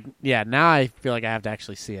 But, like, yeah, now I feel like I have to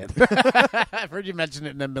actually see it. I've heard you mention it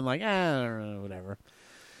and then been like, I don't know, whatever.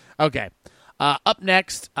 Okay. Up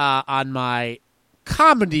next on my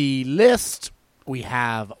comedy list, we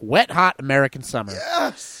have Wet Hot American Summer.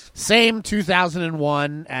 Yes! Same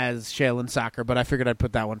 2001 as Shaolin Soccer, but I figured I'd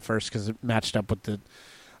put that one first because it matched up with the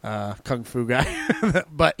Kung Fu guy.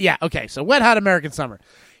 But, yeah, okay, so Wet Hot American Summer.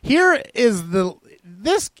 Here is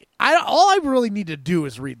all I really need to do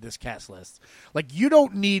is read this cast list. Like, you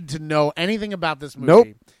don't need to know anything about this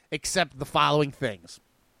movie except the following things.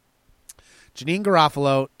 Janine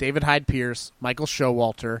Garofalo, David Hyde Pierce, Michael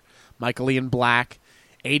Showalter, Michael Ian Black,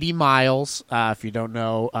 80 Miles. If you don't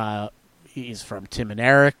know, he's from Tim and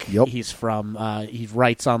Eric. Yep. He's from he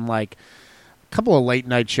writes on like a couple of late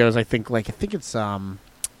night shows. I think it's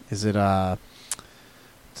is it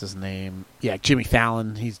what's his name? Yeah, Jimmy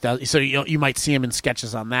Fallon. So you might see him in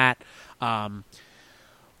sketches on that.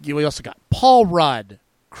 We also got Paul Rudd,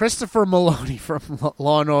 Christopher Maloney from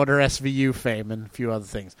Law & Order SVU fame, and a few other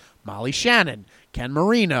things. Molly Shannon, Ken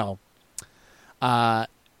Marino, Amy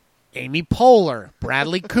Poehler,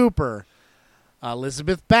 Bradley Cooper,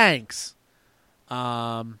 Elizabeth Banks,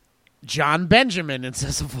 John Benjamin, it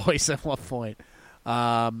says a voice at one point,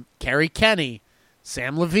 Carrie Kenny,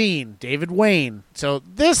 Sam Levine, David Wayne. So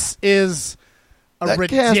this is that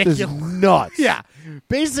ridiculous. Cast is nuts. Yeah.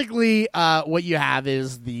 Basically, what you have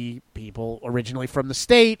is the people originally from the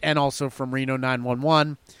state and also from Reno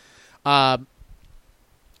 911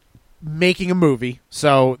 making a movie.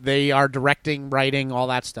 So they are directing, writing, all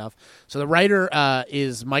that stuff. So the writer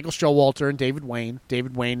is Michael Showalter and David Wayne.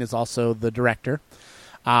 David Wayne is also the director.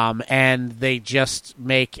 And they just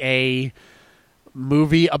make a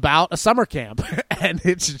movie about a summer camp. And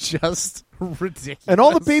it's just ridiculous. And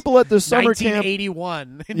all the people at this summer camp...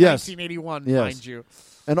 1981. Yes. 1981, yes. mind you.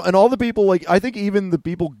 And all the people, like, I think even the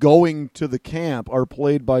people going to the camp are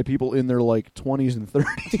played by people in their, like, 20s and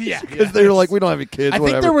 30s. Yeah. Because they're like, we don't have any kids, I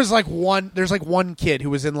whatever. think there was, like, one kid who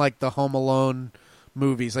was in, like, the Home Alone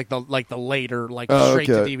movies, like the later, like, straight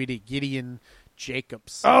to DVD, Gideon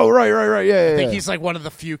Jacobs. Oh, right. Yeah, I think he's, like, one of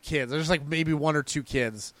the few kids. There's, like, maybe one or two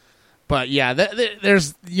kids. But, yeah,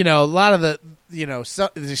 there's, you know, a lot of the, you know, some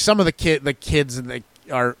of the kids and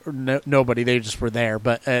are nobody. They just were there.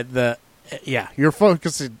 But, yeah, you're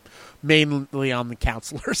focusing mainly on the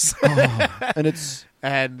counselors. And it's...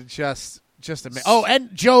 And just amazing. Oh,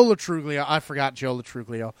 and Joe Latruglio. I forgot Joe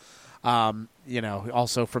Latruglio. You know,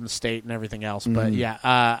 also from the state and everything else. But, yeah,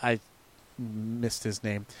 I missed his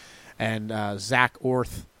name. And Zach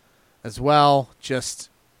Orth as well. Just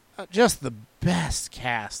the best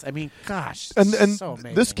cast. I mean, gosh, and so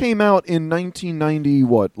amazing. This came out in 1990.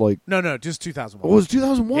 What, like? No, just 2001. Oh, it was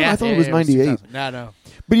 2001. Yeah, I thought it was 98. No.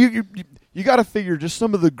 But you got to figure just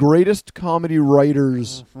some of the greatest comedy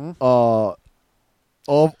writers of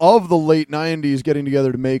the late 90s getting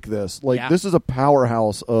together to make this. Like, this is a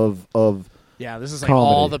powerhouse of yeah, this is like comedy.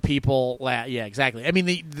 all the people. Yeah, exactly. I mean,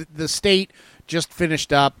 the state just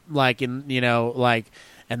finished up, like, in, you know, like.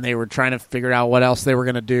 And they were trying to figure out what else they were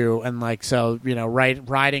going to do. And, like, so, you know,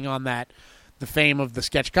 riding on the fame of the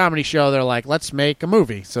sketch comedy show, they're like, let's make a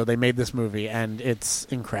movie. So they made this movie, and it's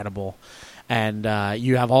incredible. And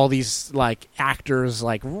you have all these, like, actors,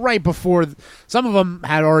 like, right before. Some of them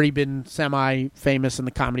had already been semi-famous in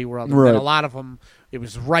the comedy world. And then a lot of them, it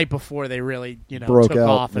was right before they really, you know, took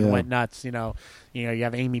off and went nuts. You know, you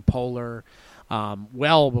have Amy Poehler.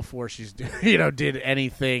 Well before she's did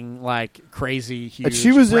anything like crazy huge. And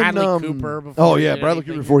she was Bradley in Cooper before. Bradley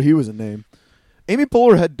Cooper before he was a name. Amy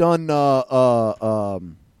Poehler had done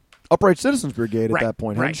Upright Citizens Brigade at that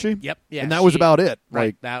point, hadn't she? Yep. Yeah, and that was about it.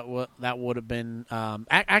 Right. Like, that would have been.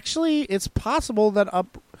 Actually, it's possible that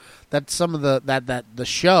some of the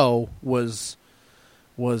show was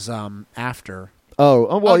after.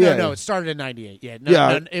 No, it started in 98. Yeah,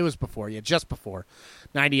 no, it was before. Yeah, just before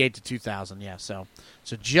 98 to 2000. Yeah, so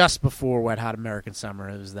just before Wet Hot American Summer,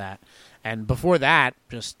 it was that, and before that,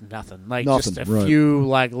 just nothing. Like just a few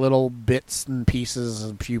like little bits and pieces,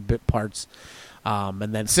 a few bit parts,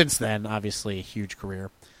 and then since then, obviously, a huge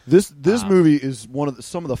career. This movie is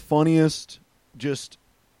some of the funniest. Just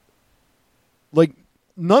like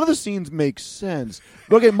none of the scenes make sense.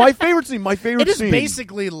 Okay, my favorite scene. It is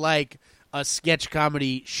basically like a sketch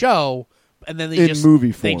comedy show, and then they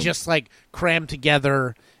just like cram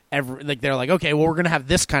together they're like, okay, well, we're gonna have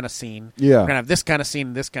this kind of scene, we're gonna have this kind of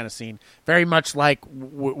scene, this kind of scene, very much like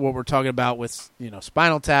what we're talking about with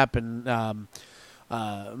Spinal Tap and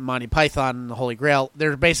Monty Python and the Holy Grail.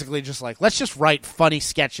 They're basically just like, let's just write funny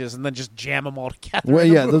sketches and then just jam them all together. Well,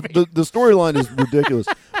 yeah, the storyline is ridiculous.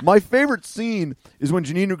 My favorite scene is when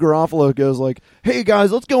Janeane Garofalo goes like, "Hey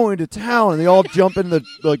guys, let's go into town," and they all jump in the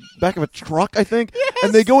back of a truck, I think,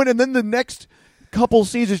 and they go in, and then the next couple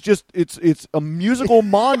scenes is just it's a musical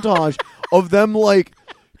montage of them like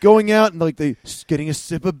going out and like they getting a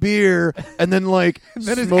sip of beer, and then like and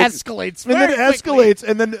then it escalates, and then it escalates,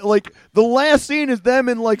 and then like the last scene is them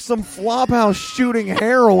in like some flop house shooting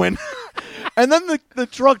heroin, and then the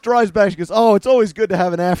truck drives back. She goes, "Oh, it's always good to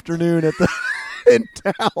have an afternoon in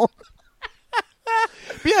town."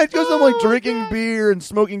 Yeah, it goes on like drinking beer and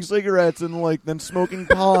smoking cigarettes and like then smoking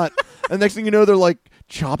pot, and next thing you know, they're like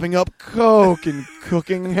chopping up coke and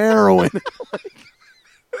cooking heroin.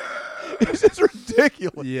 It's just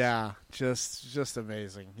ridiculous. Yeah, just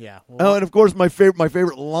amazing. Yeah. Well, and of course, my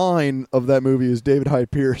favorite line of that movie is David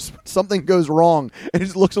Hyde Pierce. Something goes wrong, and he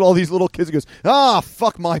just looks at all these little kids and goes, "Ah,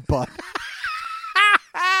 fuck my butt."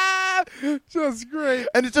 Just great.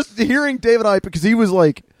 And it's just hearing David Hyde, because he was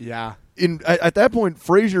like, yeah. At that point,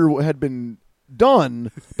 Frasier had been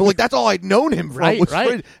done, but like that's all I'd known him from. Right.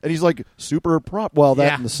 Frasier. And he's like super proper. Well,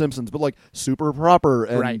 that and The Simpsons, but like super proper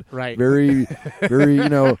and very, very,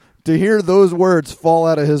 to hear those words fall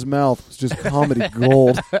out of his mouth was just comedy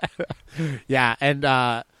gold. Yeah, and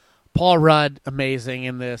Paul Rudd, amazing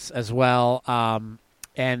in this as well.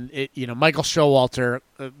 And Michael Showalter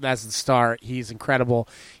as the star, he's incredible.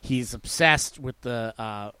 He's obsessed with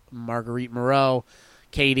the Marguerite Moreau,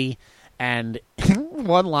 Katie, and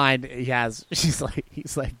one line he's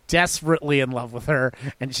like desperately in love with her,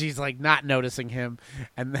 and she's like not noticing him,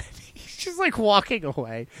 and then she's like walking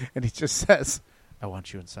away, and he just says, "I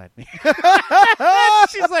want you inside me."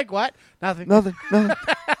 She's like, "What? Nothing."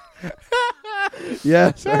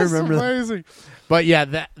 Yes, I remember amazing. That. But yeah,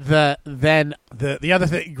 the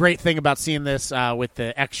other great thing about seeing this with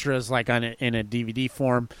the extras like in a DVD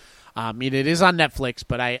form, it is on Netflix,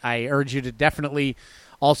 but I urge you to definitely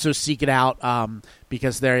also seek it out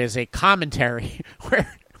because there is a commentary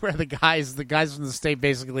where the guys from the state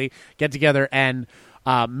basically get together and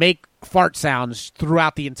make fart sounds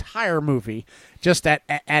throughout the entire movie, just at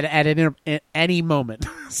any moment.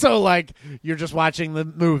 So like you're just watching the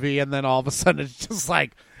movie, and then all of a sudden it's just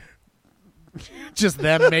like just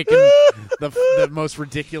them making the most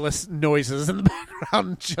ridiculous noises in the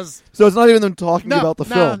background. Just so it's not even them talking about the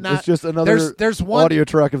film. It's just another there's one audio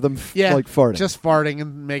track of them like farting, just farting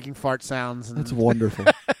and making fart sounds. And that's wonderful.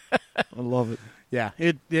 I love it. Yeah,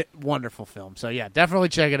 it wonderful film. So yeah, definitely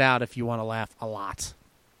check it out if you want to laugh a lot.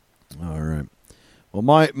 All right.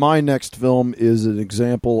 Well, my next film is an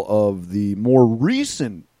example of the more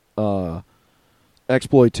recent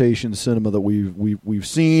exploitation cinema that we've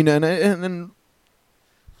seen, and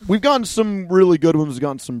we've gotten some really good ones,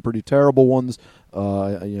 gotten some pretty terrible ones.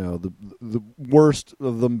 The worst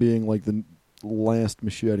of them being like the last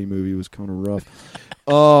Machete movie was kind of rough.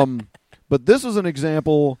 But this is an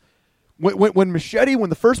example. When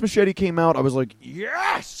the first Machete came out, I was like,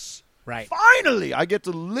 yes, right, finally, I get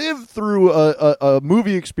to live through a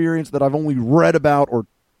movie experience that I've only read about or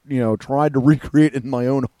tried to recreate in my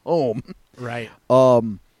own home. Right.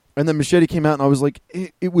 And then Machete came out, and I was like,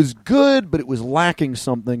 it was good, but it was lacking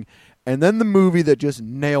something. And then the movie that just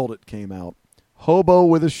nailed it came out, Hobo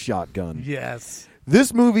with a Shotgun. Yes.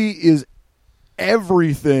 This movie is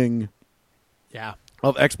everything. Yeah.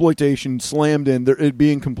 Of exploitation slammed in, it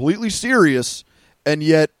being completely serious and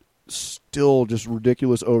yet still just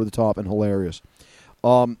ridiculous, over the top, and hilarious.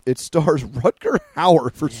 It stars Rutger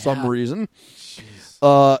Hauer for some reason,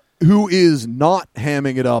 who is not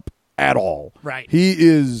hamming it up at all. Right. He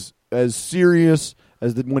is as serious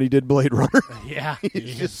as when he did Blade Runner. Yeah,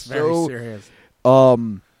 he's just very serious.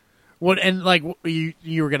 What and like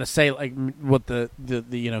you were gonna say like what the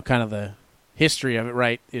kind of the history of it,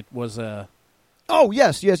 right? It was a. Oh,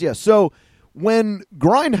 yes. So when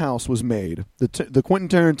Grindhouse was made, the Quentin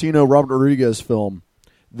Tarantino, Robert Rodriguez film,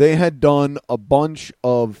 they had done a bunch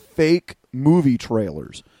of fake movie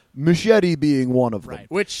trailers, Machete being one of them.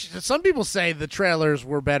 Right, which some people say the trailers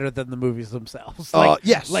were better than the movies themselves.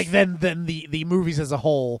 Yes. Like then the movies as a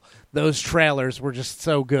whole, those trailers were just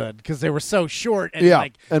so good because they were so short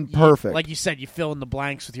and and perfect. Like you said, you fill in the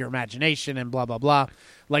blanks with your imagination and blah, blah, blah.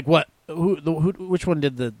 Like what? Which one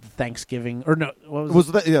did the Thanksgiving or no? What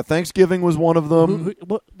was that? Yeah, Thanksgiving was one of them.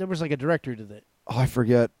 There was like a director who did it. Oh, I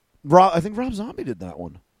forget. I think Rob Zombie did that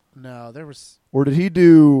one. No, there was. Or did he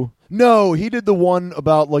do? No, he did the one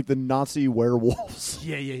about like the Nazi werewolves.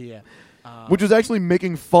 Yeah. Which was actually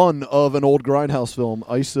making fun of an old Grindhouse film,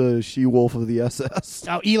 Isa, She-Wolf of the SS.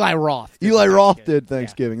 Oh, Eli Roth. Eli Roth did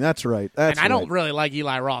Thanksgiving. Yeah. That's right. I don't really like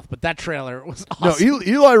Eli Roth, but that trailer was awesome. No,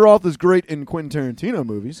 Eli Roth is great in Quentin Tarantino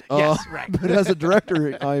movies. Yes, right. But as a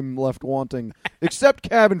director, I'm left wanting. Except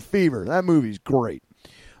Cabin Fever. That movie's great.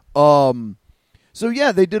 So,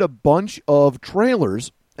 yeah, they did a bunch of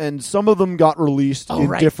trailers, and some of them got released in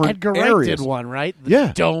different Edgar areas. Wright did one, right?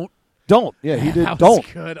 Yeah. Don't. Yeah, he did that Don't.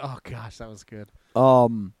 Was good. Oh gosh, that was good.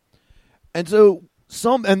 And so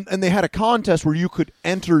and they had a contest where you could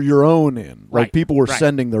enter your own in. Like people were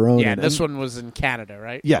sending their own in. Yeah, this one was in Canada,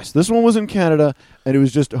 right? Yes, this one was in Canada, and it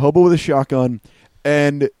was just a Hobo with a Shotgun.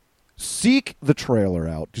 And seek the trailer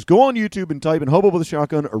out. Just go on YouTube and type in Hobo with a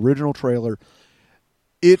Shotgun original trailer.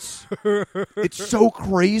 It's so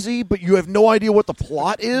crazy, but you have no idea what the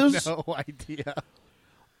plot is. No idea.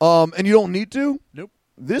 And you don't need to. Nope.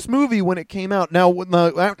 This movie, when it came out, now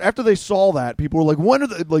after they saw that, people were like, "When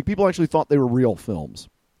are people actually thought they were real films?"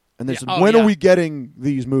 And they said, "When are we getting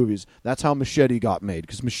these movies?" That's how Machete got made,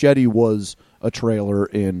 because Machete was a trailer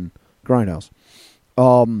in Grindhouse.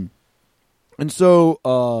 And so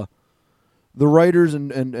the writers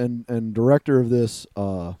and director of this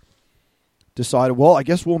decided, well, I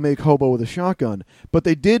guess we'll make Hobo with a Shotgun. But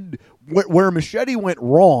they did, where Machete went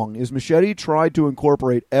wrong is Machete tried to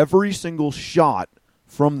incorporate every single shot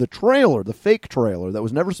from the trailer, the fake trailer that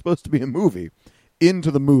was never supposed to be a movie,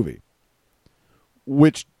 into the movie,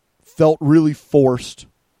 which felt really forced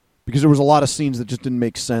because there was a lot of scenes that just didn't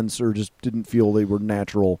make sense or just didn't feel they were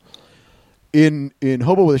natural. In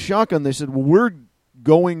Hobo with a Shotgun, they said, well, we're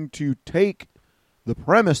going to take the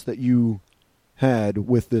premise that you had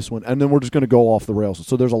with this one, and then we're just going to go off the rails.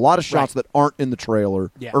 So there's a lot of shots that aren't in the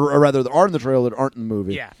trailer, or rather, that are in the trailer that aren't in the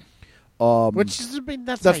movie. Yeah. Which is,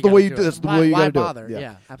 that's the way you do it. That's the way you got to do bother? it.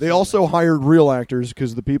 Yeah. They also hired real actors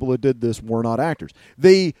because the people that did this were not actors.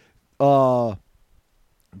 They put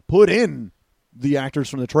in the actors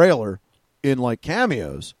from the trailer in like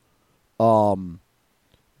cameos,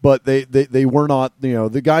 but they were not.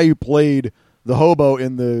 The guy who played the hobo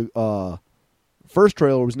in the first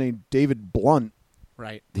trailer was named David Blunt,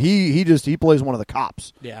 Right. He plays one of the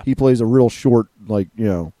cops. Yeah. He plays a real short,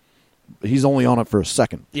 he's only on it for a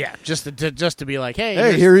second. Yeah, just to be like,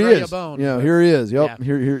 hey, here he is. Bone. Here he is. Yep. Yeah.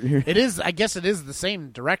 Here. It is. I guess it is the same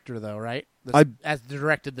director, though, right? As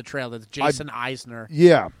directed the trailer, that's Jason Eisner.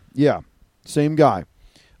 Yeah. Same guy.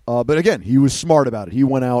 But again, he was smart about it. He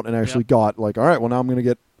went out and actually got all right, well, now I'm going to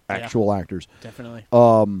get actual actors. Definitely.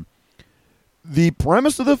 The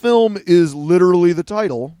premise of the film is literally the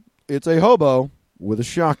title. It's a hobo with a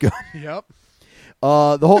shotgun. Yep.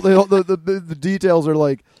 The details are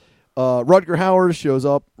like Rutger Hauer shows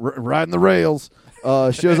up riding the rails.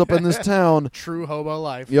 Shows up in this town. True hobo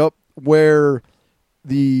life. Yep, where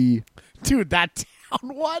the that town.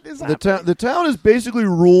 What is that? The town is basically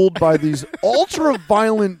ruled by these ultra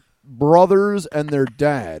violent brothers and their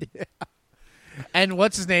dad. Yeah. And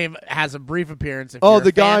what's his name has a brief appearance. If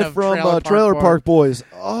the guy from Trailer Park Boys.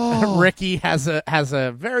 Oh, Ricky has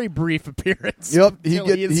a very brief appearance. Yep,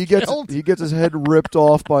 he gets his head ripped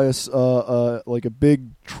off by a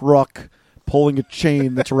big truck pulling a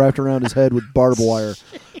chain that's wrapped around his head with barbed wire.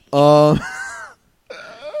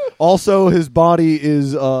 Also, his body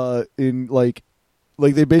is in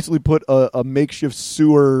they basically put a makeshift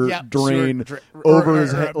sewer drain over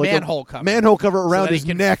his head, manhole cover around his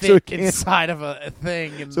neck, so it can't inside of a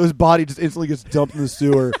thing. And so his body just instantly gets dumped in the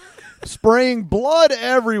sewer, spraying blood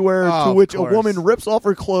everywhere. To which a woman rips off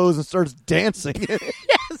her clothes and starts dancing.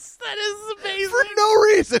 Yes, that is amazing for no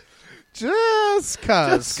reason, just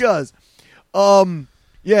cause.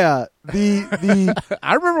 Yeah, the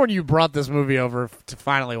I remember when you brought this movie over to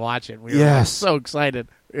finally watch it. We were so excited.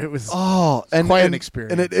 It was quite an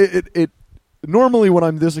experience. And it normally when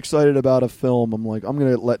I'm this excited about a film, I'm like, I'm going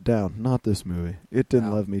to get let down. Not this movie. It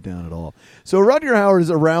didn't let me down at all. So Rutger Hauer is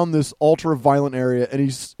around this ultra violent area,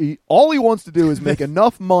 and all he wants to do is make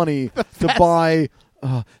enough money to buy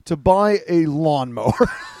a lawnmower,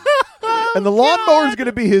 and the lawnmower is going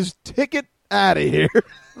to be his ticket out of here.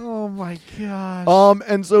 Oh my gosh!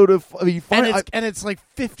 And so it's like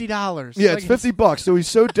 $50. Yeah, it's $50. So he's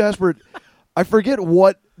so desperate. I forget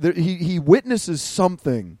what he witnesses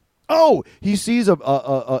something. Oh, he sees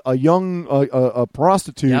a young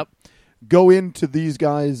prostitute go into these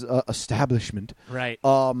guys' establishment, right?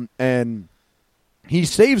 And he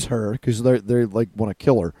saves her because they want to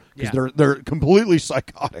kill her because they're completely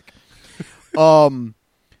psychotic.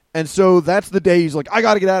 And so that's the day he's like, I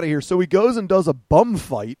got to get out of here. So he goes and does a bum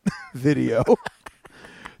fight video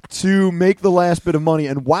to make the last bit of money.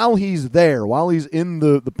 And while he's in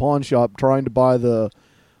the pawn shop trying to buy the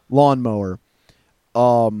lawnmower,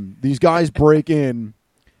 these guys break in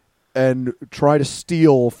and try to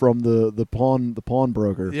steal from the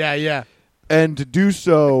pawnbroker. Yeah. And to do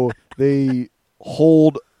so, they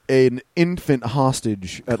hold an infant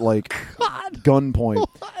hostage at gunpoint.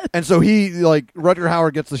 What? And so he Rutger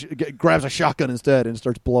Hauer grabs a shotgun instead and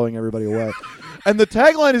starts blowing everybody away. And the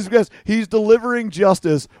tagline is because he's delivering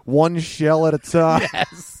justice one shell at a time.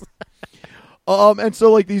 Yes. And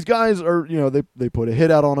so these guys are they put a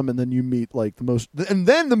hit out on him, and then you meet the most, and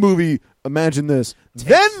then the movie, imagine this,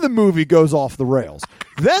 then the movie goes off the rails.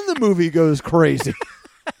 Then the movie goes crazy.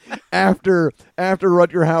 After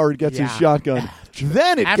Rutger Hauer gets his shotgun,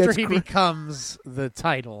 then it after he becomes the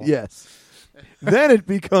title. Yes. Then it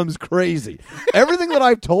becomes crazy. Everything that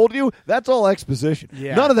I've told you, that's all exposition.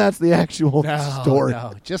 Yeah. None of that's the actual story.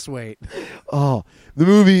 No, just wait. Oh, the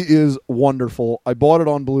movie is wonderful. I bought it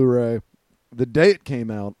on Blu-ray the day it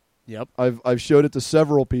came out. Yep. I've showed it to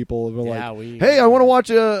several people. Hey, I want to watch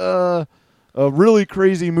a really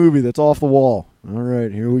crazy movie that's off the wall. All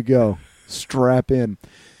right, here we go. Strap in.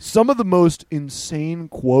 Some of the most insane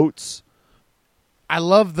quotes. I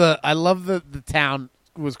love the town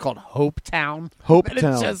was called Hope Town. Hope and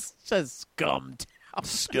Town. It just says Scum Town.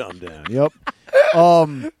 Scum Town. Yep.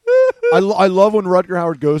 I love when Rutger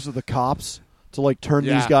Hauer goes to the cops to turn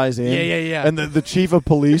these guys in. Yeah. And the chief of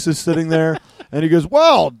police is sitting there, and he goes,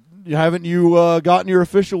 "Well, haven't you gotten your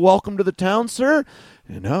official welcome to the town, sir?"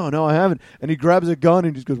 And, No, I haven't. And he grabs a gun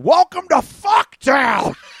and just goes, "Welcome to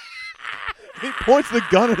Fucktown." He points the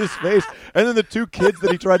gun at his face, and then the two kids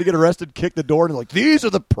that he tried to get arrested kick the door, and they're like, "These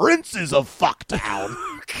are the princes of Fucktown."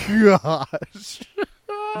 Gosh.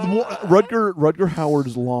 Rutger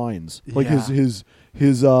Hauer's lines,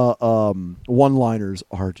 his one-liners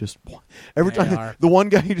are just every time. The one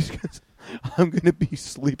guy, he just goes, "I'm going to be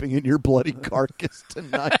sleeping in your bloody carcass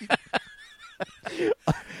tonight."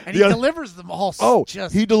 And he delivers them all.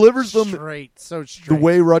 He delivers them straight, so straight. The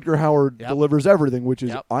way Rutger Hauer delivers everything, which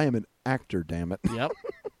is, I am an actor, damn it. Yep.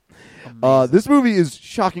 This movie is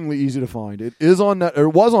shockingly easy to find. It is on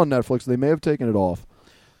it was on Netflix. They may have taken it off.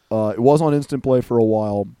 It was on Instant Play for a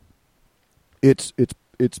while. it's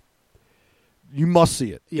you must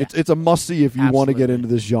see it. Yeah. It's a must see if you want to get Absolutely. into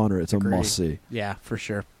this genre. It's Agreed. a must see. Yeah, for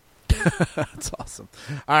sure. That's awesome.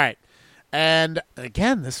 All right. And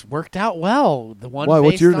again, this worked out well. The one Why,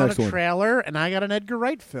 what's based your on next a one? trailer, and I got an Edgar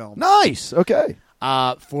Wright film. Nice. Okay.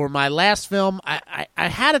 For my last film, I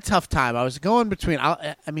had a tough time. I was going between.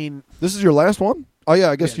 I mean, This is your last one? Oh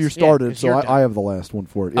yeah, I guess you started, it's so your turn. I have the last one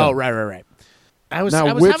for it. Yeah. Oh, right. I was Now,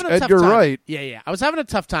 I was which having a Edgar tough time. Wright? Yeah. I was having a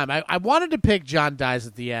tough time. I wanted to pick John Dies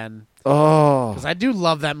at the End Oh. because I do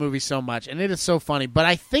love that movie so much, and it is so funny. But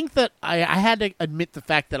I think that I had to admit the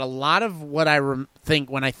fact that a lot of what I think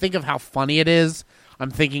when I think of how funny it is,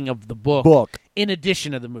 I'm thinking of the book. In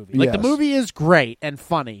addition to the movie. Like, the Yes. movie is great and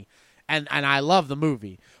funny, and I love the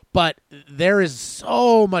movie. But there is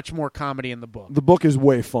so much more comedy in the book. The book is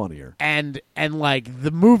way funnier. And like,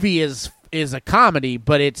 the movie is a comedy,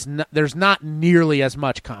 but there's not nearly as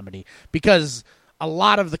much comedy because a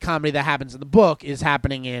lot of the comedy that happens in the book is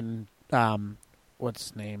happening in what's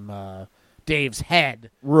his name, Dave's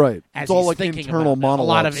head. Right. As It's all he's like thinking internal about it. monologue A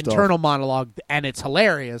lot of stuff. internal monologue, and it's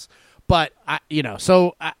hilarious. But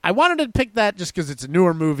so I wanted to pick that just because it's a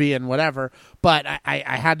newer movie and whatever. But I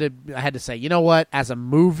had to say, you know what? As a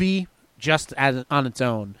movie, just as on its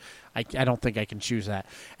own, I don't think I can choose that.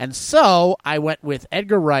 And so I went with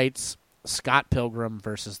Edgar Wright's Scott Pilgrim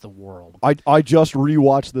versus the World. I just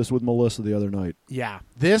rewatched this with Melissa the other night. Yeah,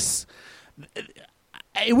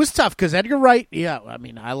 it was tough because Edgar Wright. Yeah, I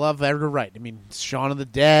mean, I love Edgar Wright. I mean, Shaun of the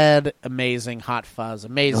Dead, amazing. Hot Fuzz,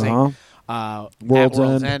 amazing. World's World's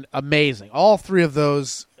End. End, amazing. All three of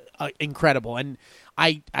those, incredible. And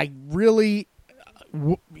I really,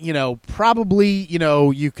 probably,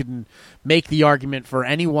 you can make the argument for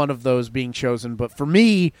any one of those being chosen. But for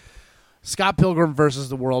me, Scott Pilgrim versus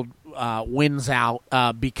the World wins out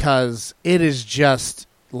because it is just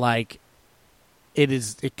like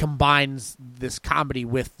it combines this comedy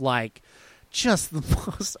with like just the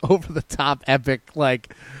most over the top epic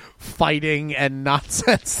like fighting and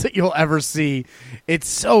nonsense that you'll ever see. It's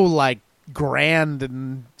so like grand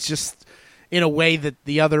and just in a way that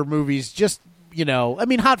the other movies just I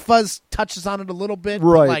mean, Hot Fuzz touches on it a little bit,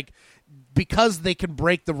 right? But like, because they can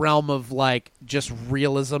break the realm of like just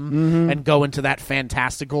realism and go into that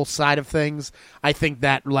fantastical side of things, I think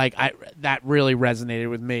that like that really resonated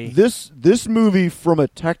with me. This movie, from a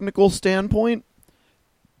technical standpoint,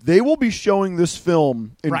 they will be showing this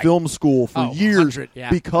film in film school for years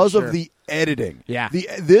because of the editing. Yeah,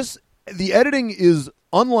 the editing is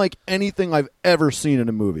unlike anything I've ever seen in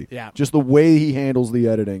a movie. Yeah, just the way he handles the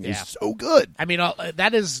editing is so good. I mean,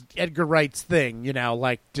 that is Edgar Wright's thing,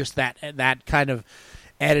 like just that kind of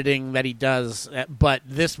editing that he does. But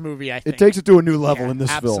this movie, I think, it takes it to a new level in this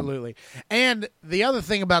film. Absolutely. And the other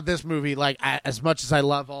thing about this movie, like as much as I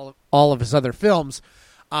love all of his other films,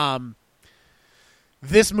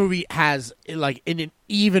 this movie has like an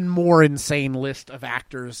even more insane list of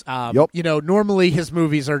actors. Normally his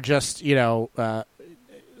movies are just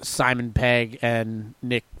Simon Pegg and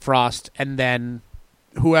Nick Frost, and then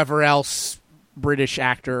whoever else British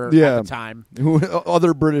actor at the time,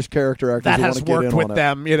 other British character actors that has worked with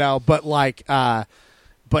them, But like, but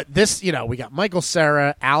this, we got Michael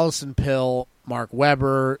Cera, Alison Pill, Mark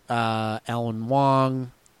Webber, Ellen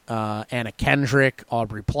Wong, Anna Kendrick,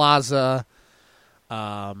 Aubrey Plaza.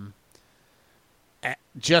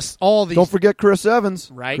 Just all these. Don't forget Chris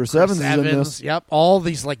Evans. Right, Chris Evans is in this. Yep, all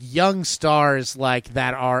these like young stars like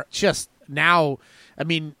that are just now. I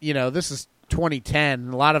mean, this is 2010.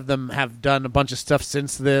 A lot of them have done a bunch of stuff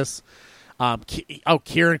since this.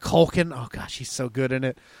 Kieran Culkin. Oh gosh, he's so good in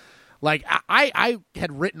it. Like I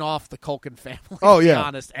had written off the Culkin family. Oh to yeah, be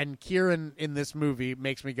honest. And Kieran in this movie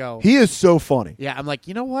makes me go. He is so funny. Yeah, I'm like,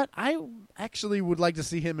 you know what? I actually would like to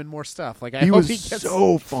see him in more stuff. Like, he was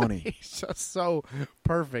so funny. He's just so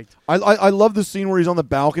perfect. I love the scene where he's on the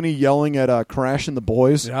balcony yelling at Crash and the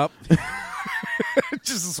boys. Yep.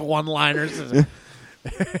 Just one-liners. Is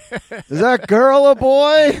that girl a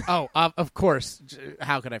boy? Oh, of course.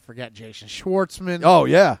 How could I forget Jason Schwartzman? Oh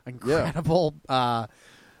yeah, incredible. Yeah.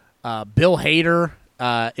 Bill Hader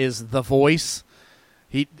is the voice.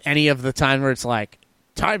 Any of the time where it's like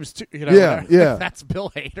times two, yeah. That's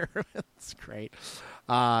Bill Hader. That's great.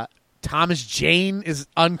 Thomas Jane is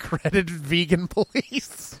uncredited vegan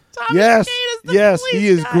police. Yes, he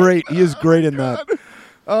is guy. great. He is great in that.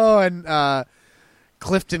 Oh, and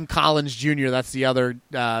Clifton Collins Jr. That's the other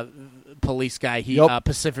police guy. He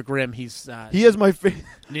Pacific Rim. He has my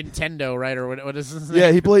Nintendo, right? Or what is his name?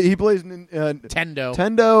 Yeah, he plays Tendo.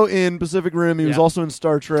 Tendo in Pacific Rim. He was also in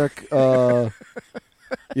Star Trek.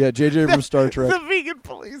 Yeah, JJ from Star Trek. The vegan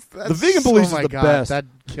police. The vegan police is the God, best. That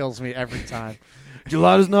kills me every time.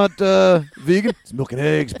 Gelato's not vegan. It's milk and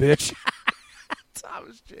eggs, bitch.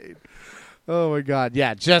 Thomas Jane. Oh my God!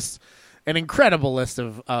 Yeah, just an incredible list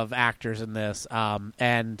of actors in this,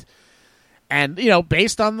 and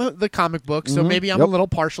based on the comic book, so maybe I'm a little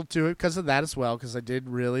partial to it because of that as well, because I did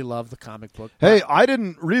really love the comic book. Hey, I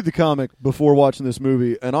didn't read the comic before watching this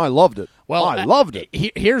movie, and I loved it. Well, I loved it.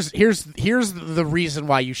 Here's the reason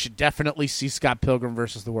why you should definitely see Scott Pilgrim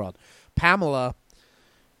versus the World. Pamela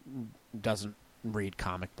doesn't read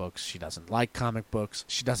comic books. She doesn't like comic books.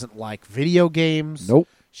 She doesn't like video games. Nope.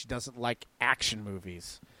 She doesn't like action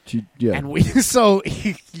movies. Yeah. And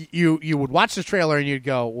you would watch the trailer and you'd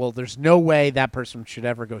go, well, there's no way that person should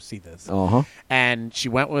ever go see this. Uh-huh. And she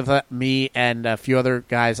went with me and a few other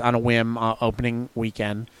guys on a whim opening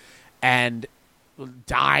weekend and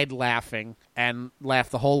died laughing and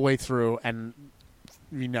laughed the whole way through and,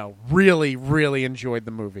 really, really enjoyed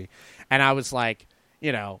the movie. And I was like,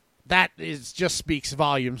 that just speaks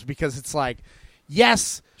volumes because it's like,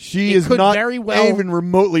 yes, she is not very well, even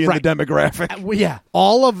remotely in the demographic. Yeah.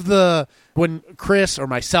 All of when Chris or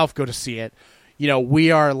myself go to see it,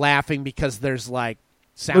 we are laughing because there's like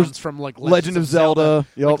sounds from like Legend of Zelda.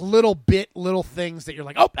 Yep. Like little things that you're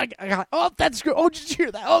like, that's good. Oh, did you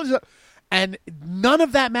hear that? Oh, and none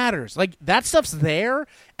of that matters. Like that stuff's there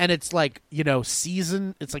and it's like,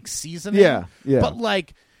 seasoning. Yeah. But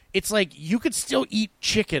like, it's like you could still eat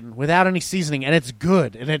chicken without any seasoning, and it's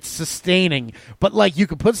good, and it's sustaining. But, like, you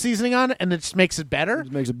could put seasoning on it, and it just makes it better.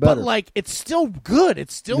 But, like, it's still good.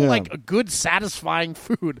 It's still, like, a good, satisfying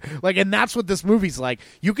food. Like, and that's what this movie's like.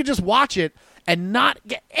 You could just watch it and not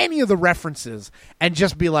get any of the references and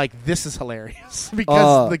just be like, this is hilarious.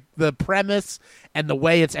 Because the premise and the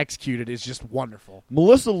way it's executed is just wonderful.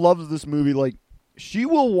 Melissa loves this movie. Like, she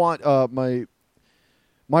will want my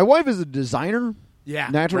wife is a designer. Yeah,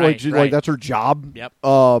 naturally, like that's her job. Yep.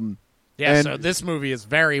 And so this movie is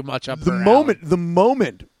very much up the her moment. alley. The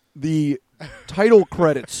moment the title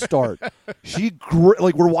credits start,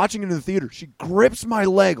 like we're watching it in the theater. She grips my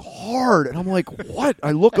leg hard, and I'm like, "What?"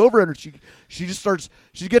 I look over at her. She just starts.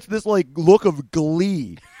 She gets this like look of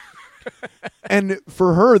glee. And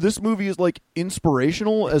for her, this movie is like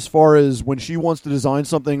inspirational as far as when she wants to design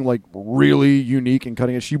something like really unique and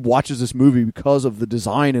cutting edge. She watches this movie because of the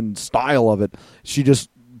design and style of it. She just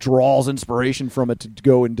draws inspiration from it to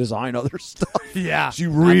go and design other stuff. Yeah, she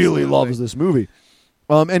really loves this movie.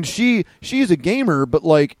 And she's a gamer, but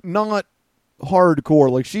like not hardcore.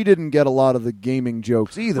 Like she didn't get a lot of the gaming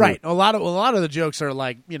jokes either. Right. A lot of the jokes are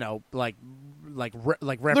like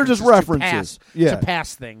references. They're just references, to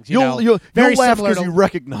past things. You'll laugh because you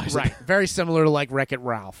recognize it. Very similar to like Wreck-It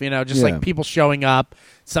Ralph. Just like people showing up.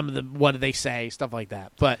 Some of the what do they say, stuff like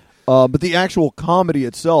that. But the actual comedy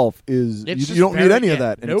itself is you don't need any of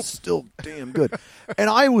that, and it's still damn good. And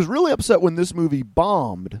I was really upset when this movie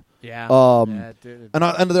bombed. Yeah. It did. And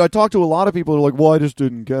I talked to a lot of people who are like, "Well, I just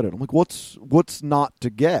didn't get it." I'm like, "What's not to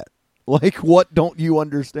get? Like, what don't you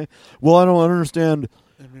understand?" Well, I don't understand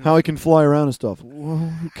how he can fly around and stuff. Well,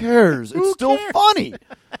 who cares? It's still funny.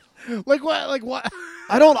 Like what?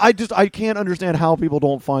 I can't understand how people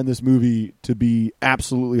don't find this movie to be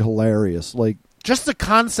absolutely hilarious. Like just the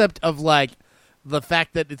concept of like the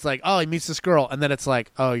fact that it's like, oh, he meets this girl, and then it's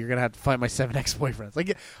like, oh, you're gonna have to fight my 7 ex-boyfriends.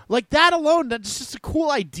 Like that alone, that's just a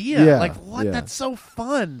cool idea. Yeah, like what? Yeah. That's so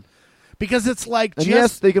fun. Because it's like, and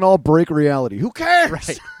yes, they can all break reality. Who cares?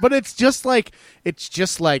 Right. But it's just like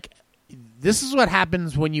this is what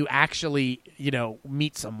happens when you actually,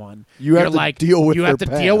 meet someone. You have to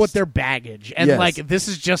deal with their baggage, and like this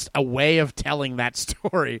is just a way of telling that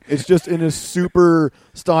story. It's just in a super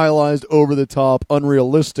stylized, over the top,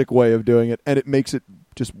 unrealistic way of doing it, and it makes it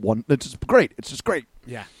just one. It's just great. It's just great.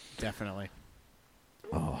 Yeah, definitely.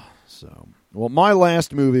 Well, my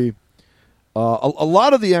last movie. A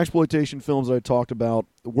lot of the exploitation films I talked about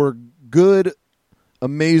were good,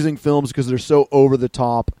 amazing films because they're so over the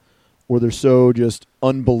top. Or they're so just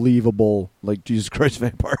unbelievable, like Jesus Christ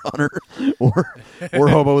Vampire Hunter or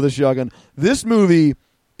Hobo with a Shotgun. This movie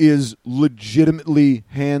is legitimately,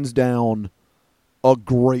 hands down, a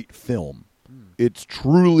great film. It's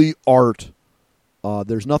truly art.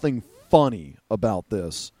 There's nothing funny about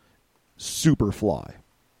this. Superfly.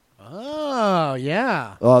 Oh,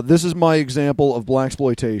 yeah. This is my example of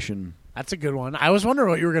blaxploitation. That's a good one. I was wondering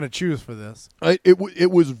what you were going to choose for this.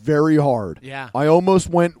 It was very hard. Yeah. I almost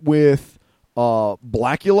went with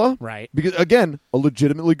Blackula. Right. Because, again, a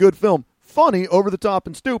legitimately good film. Funny, over the top,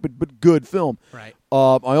 and stupid, but good film. Right.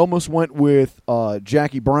 I almost went with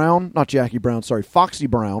Foxy Brown.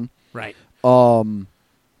 Right.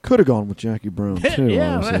 Could have gone with Jackie Brown too,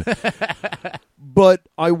 Yeah. honestly. But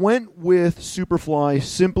I went with Superfly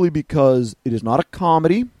simply because it is not a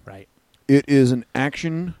comedy. Right. It is an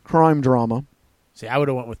action crime drama. See, I would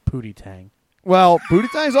have went with Pootie Tang. Well,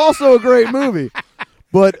 Pootie Tang is also a great movie.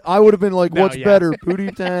 But I would have been like, what's better,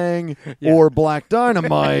 Pootie Tang or Black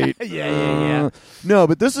Dynamite? Yeah. No,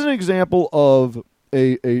 but this is an example of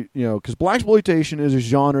because blaxploitation is a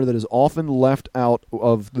genre that is often left out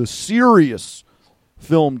of the serious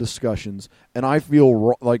film discussions, and I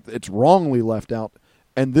feel like it's wrongly left out.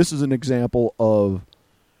 And this is an example of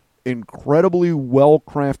incredibly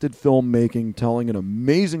well-crafted filmmaking telling an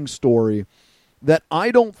amazing story that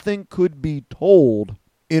I don't think could be told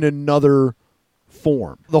in another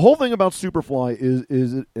form. The whole thing about Superfly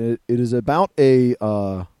is it is about a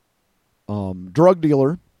drug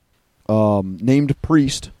dealer named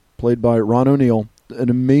Priest, played by Ron O'Neal. An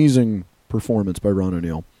amazing performance by Ron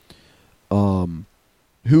O'Neal,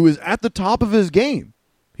 who is at the top of his game.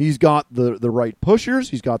 He's got the right pushers.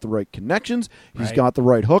 He's got the right connections. He's got the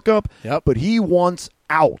right hookup. Yep. But he wants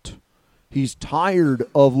out. He's tired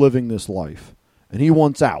of living this life, and he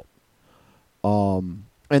wants out.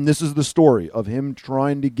 And this is the story of him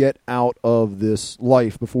trying to get out of this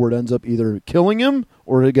life before it ends up either killing him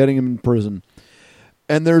or getting him in prison.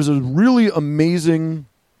 And there's a really amazing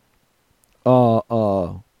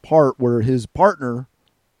part where his partner,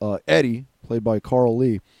 Eddie, played by Carl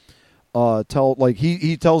Lee,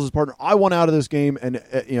 he tells his partner, "I want out of this game," and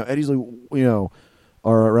Eddie's like,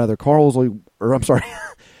 or rather, Carl's like, or I'm sorry,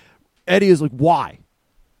 Eddie is like, "Why?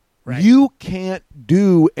 Right. You can't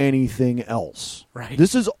do anything else. Right.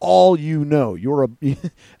 This is all you know.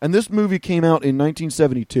 And this movie came out in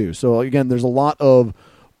 1972. So again, there's a lot of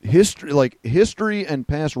history and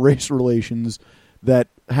past race relations that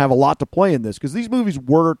have a lot to play in this, because these movies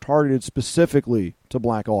were targeted specifically to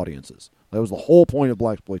black audiences. That was the whole point of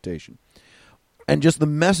blaxploitation. And just the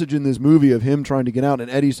message in this movie of him trying to get out,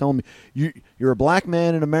 and Eddie's telling me, you're a black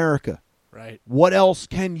man in America. Right. What else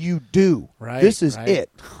can you do? Right. This is it.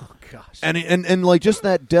 Oh gosh. And like just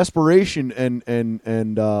that desperation and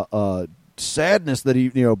sadness that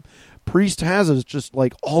he Priest has is just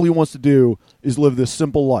like all he wants to do is live this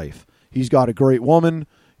simple life. He's got a great woman.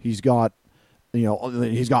 He's got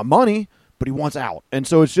he's got money, but he wants out. And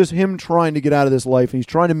so it's just him trying to get out of this life, and he's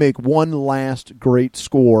trying to make one last great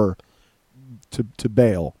score to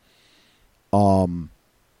bail.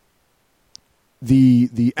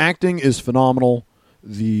 The acting is phenomenal.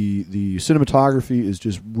 The cinematography is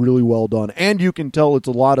just really well done, and you can tell it's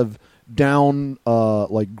a lot of down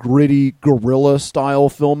like gritty guerrilla style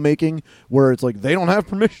filmmaking, where it's like they don't have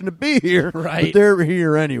permission to be here, right? But they're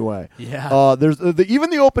here anyway. Yeah. There's even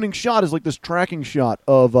the opening shot is like this tracking shot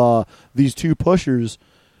of these two pushers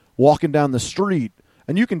walking down the street,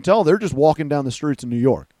 and you can tell they're just walking down the streets of New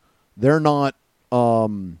York. They're not.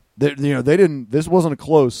 They didn't. This wasn't a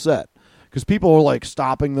closed set. Because people are like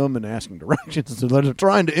stopping them and asking directions, so they're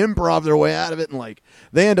trying to improv their way out of it, and like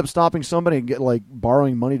they end up stopping somebody and get like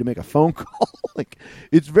borrowing money to make a phone call. Like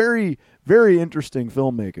it's very, very interesting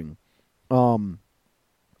filmmaking. And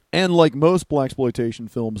like most blaxploitation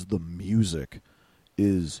films, the music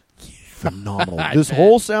is phenomenal. This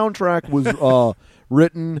whole soundtrack was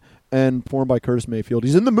written and performed by Curtis Mayfield.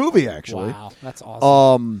 He's in the movie actually. Wow, that's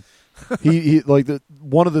awesome. He like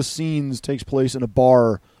one of the scenes takes place in a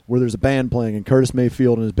bar where there's a band playing, and Curtis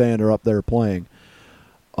Mayfield and his band are up there playing.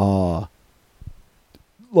 Like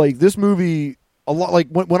this movie, a lot like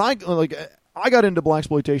when I got into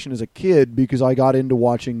blaxploitation as a kid because I got into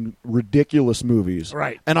watching ridiculous movies,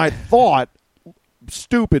 right? And I thought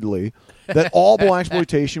stupidly that all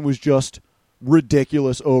blaxploitation was just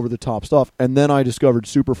ridiculous, over the top stuff, and then I discovered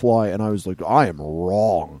Superfly, and I was like, I am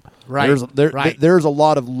wrong. Right, there's a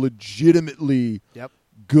lot of legitimately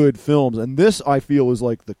good films, and this I feel is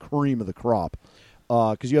like the cream of the crop,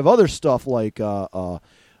 because you have other stuff like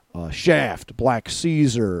Shaft, Black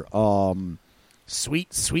Caesar,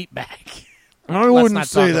 Sweetback. I wouldn't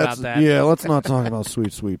say that's that. Yeah. Let's not talk about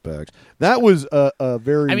Sweetbags. That was a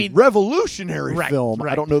very revolutionary film.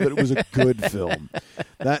 Right. I don't know that it was a good film.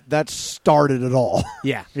 That started it all.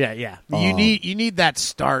 Yeah. You need that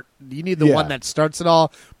start. You need the one that starts it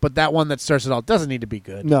all. But that one that starts it all doesn't need to be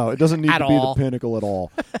good. No, it doesn't need to be the pinnacle at all.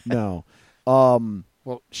 No.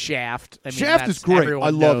 Well, Shaft. I mean, Shaft is great. I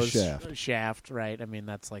love Shaft. Shaft, right? I mean,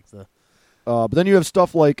 that's like the. But then you have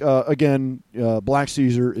stuff like, again, Black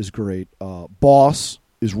Caesar is great. Boss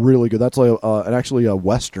is really good. That's like actually a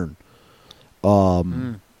Western,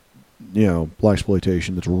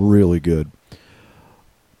 blaxploitation that's really good.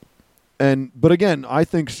 But again, I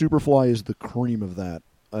think Superfly is the cream of that.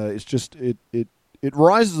 It's just it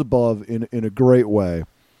rises above in a great way.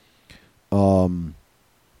 And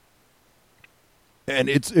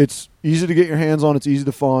it's easy to get your hands on. It's easy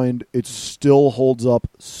to find. It still holds up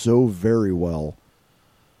so very well.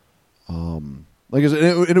 Like I said,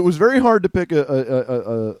 and it was very hard to pick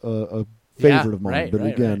a favorite of mine. Right, but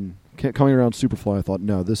again, coming around Superfly, I thought,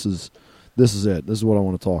 no, this is it. This is what I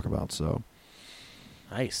want to talk about. So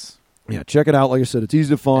nice. Yeah, check it out. Like I said, it's easy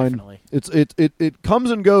to find. Definitely. It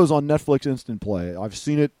comes and goes on Netflix Instant Play. I've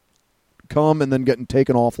seen it come and then getting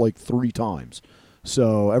taken off like 3 times.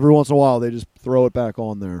 So every once in a while, they just throw it back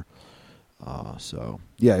on there. So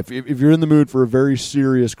yeah, if you're in the mood for a very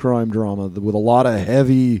serious crime drama with a lot of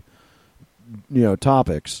heavy,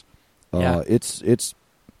 topics, it's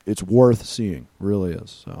worth seeing. Really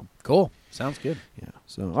is. So cool. Sounds good. Yeah.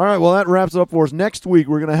 So all right. Well, that wraps it up for us. Next week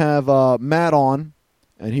we're gonna have Matt on.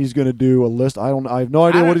 And he's going to do a list. I have no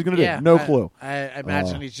idea what he's going to do. No clue. I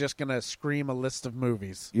imagine he's just going to scream a list of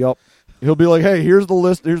movies. Yep. He'll be like, hey, here's the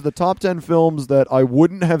list. Here's the top 10 films that I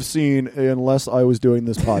wouldn't have seen unless I was doing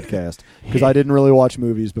this podcast. Because I didn't really watch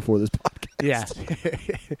movies before this podcast. Yeah.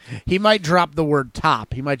 He might drop the word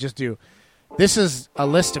top. He might just do, this is a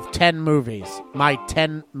list of 10 movies. My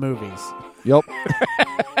 10 movies. Yep.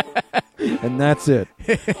 And that's it.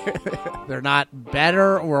 They're not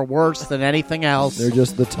better or worse than anything else. They're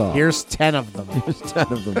just the top. Here's 10 of them. Here's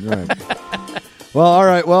 10 of them, right. Well, all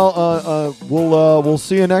right. Well, we'll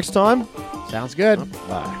see you next time. Sounds good.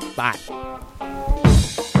 Bye. Bye.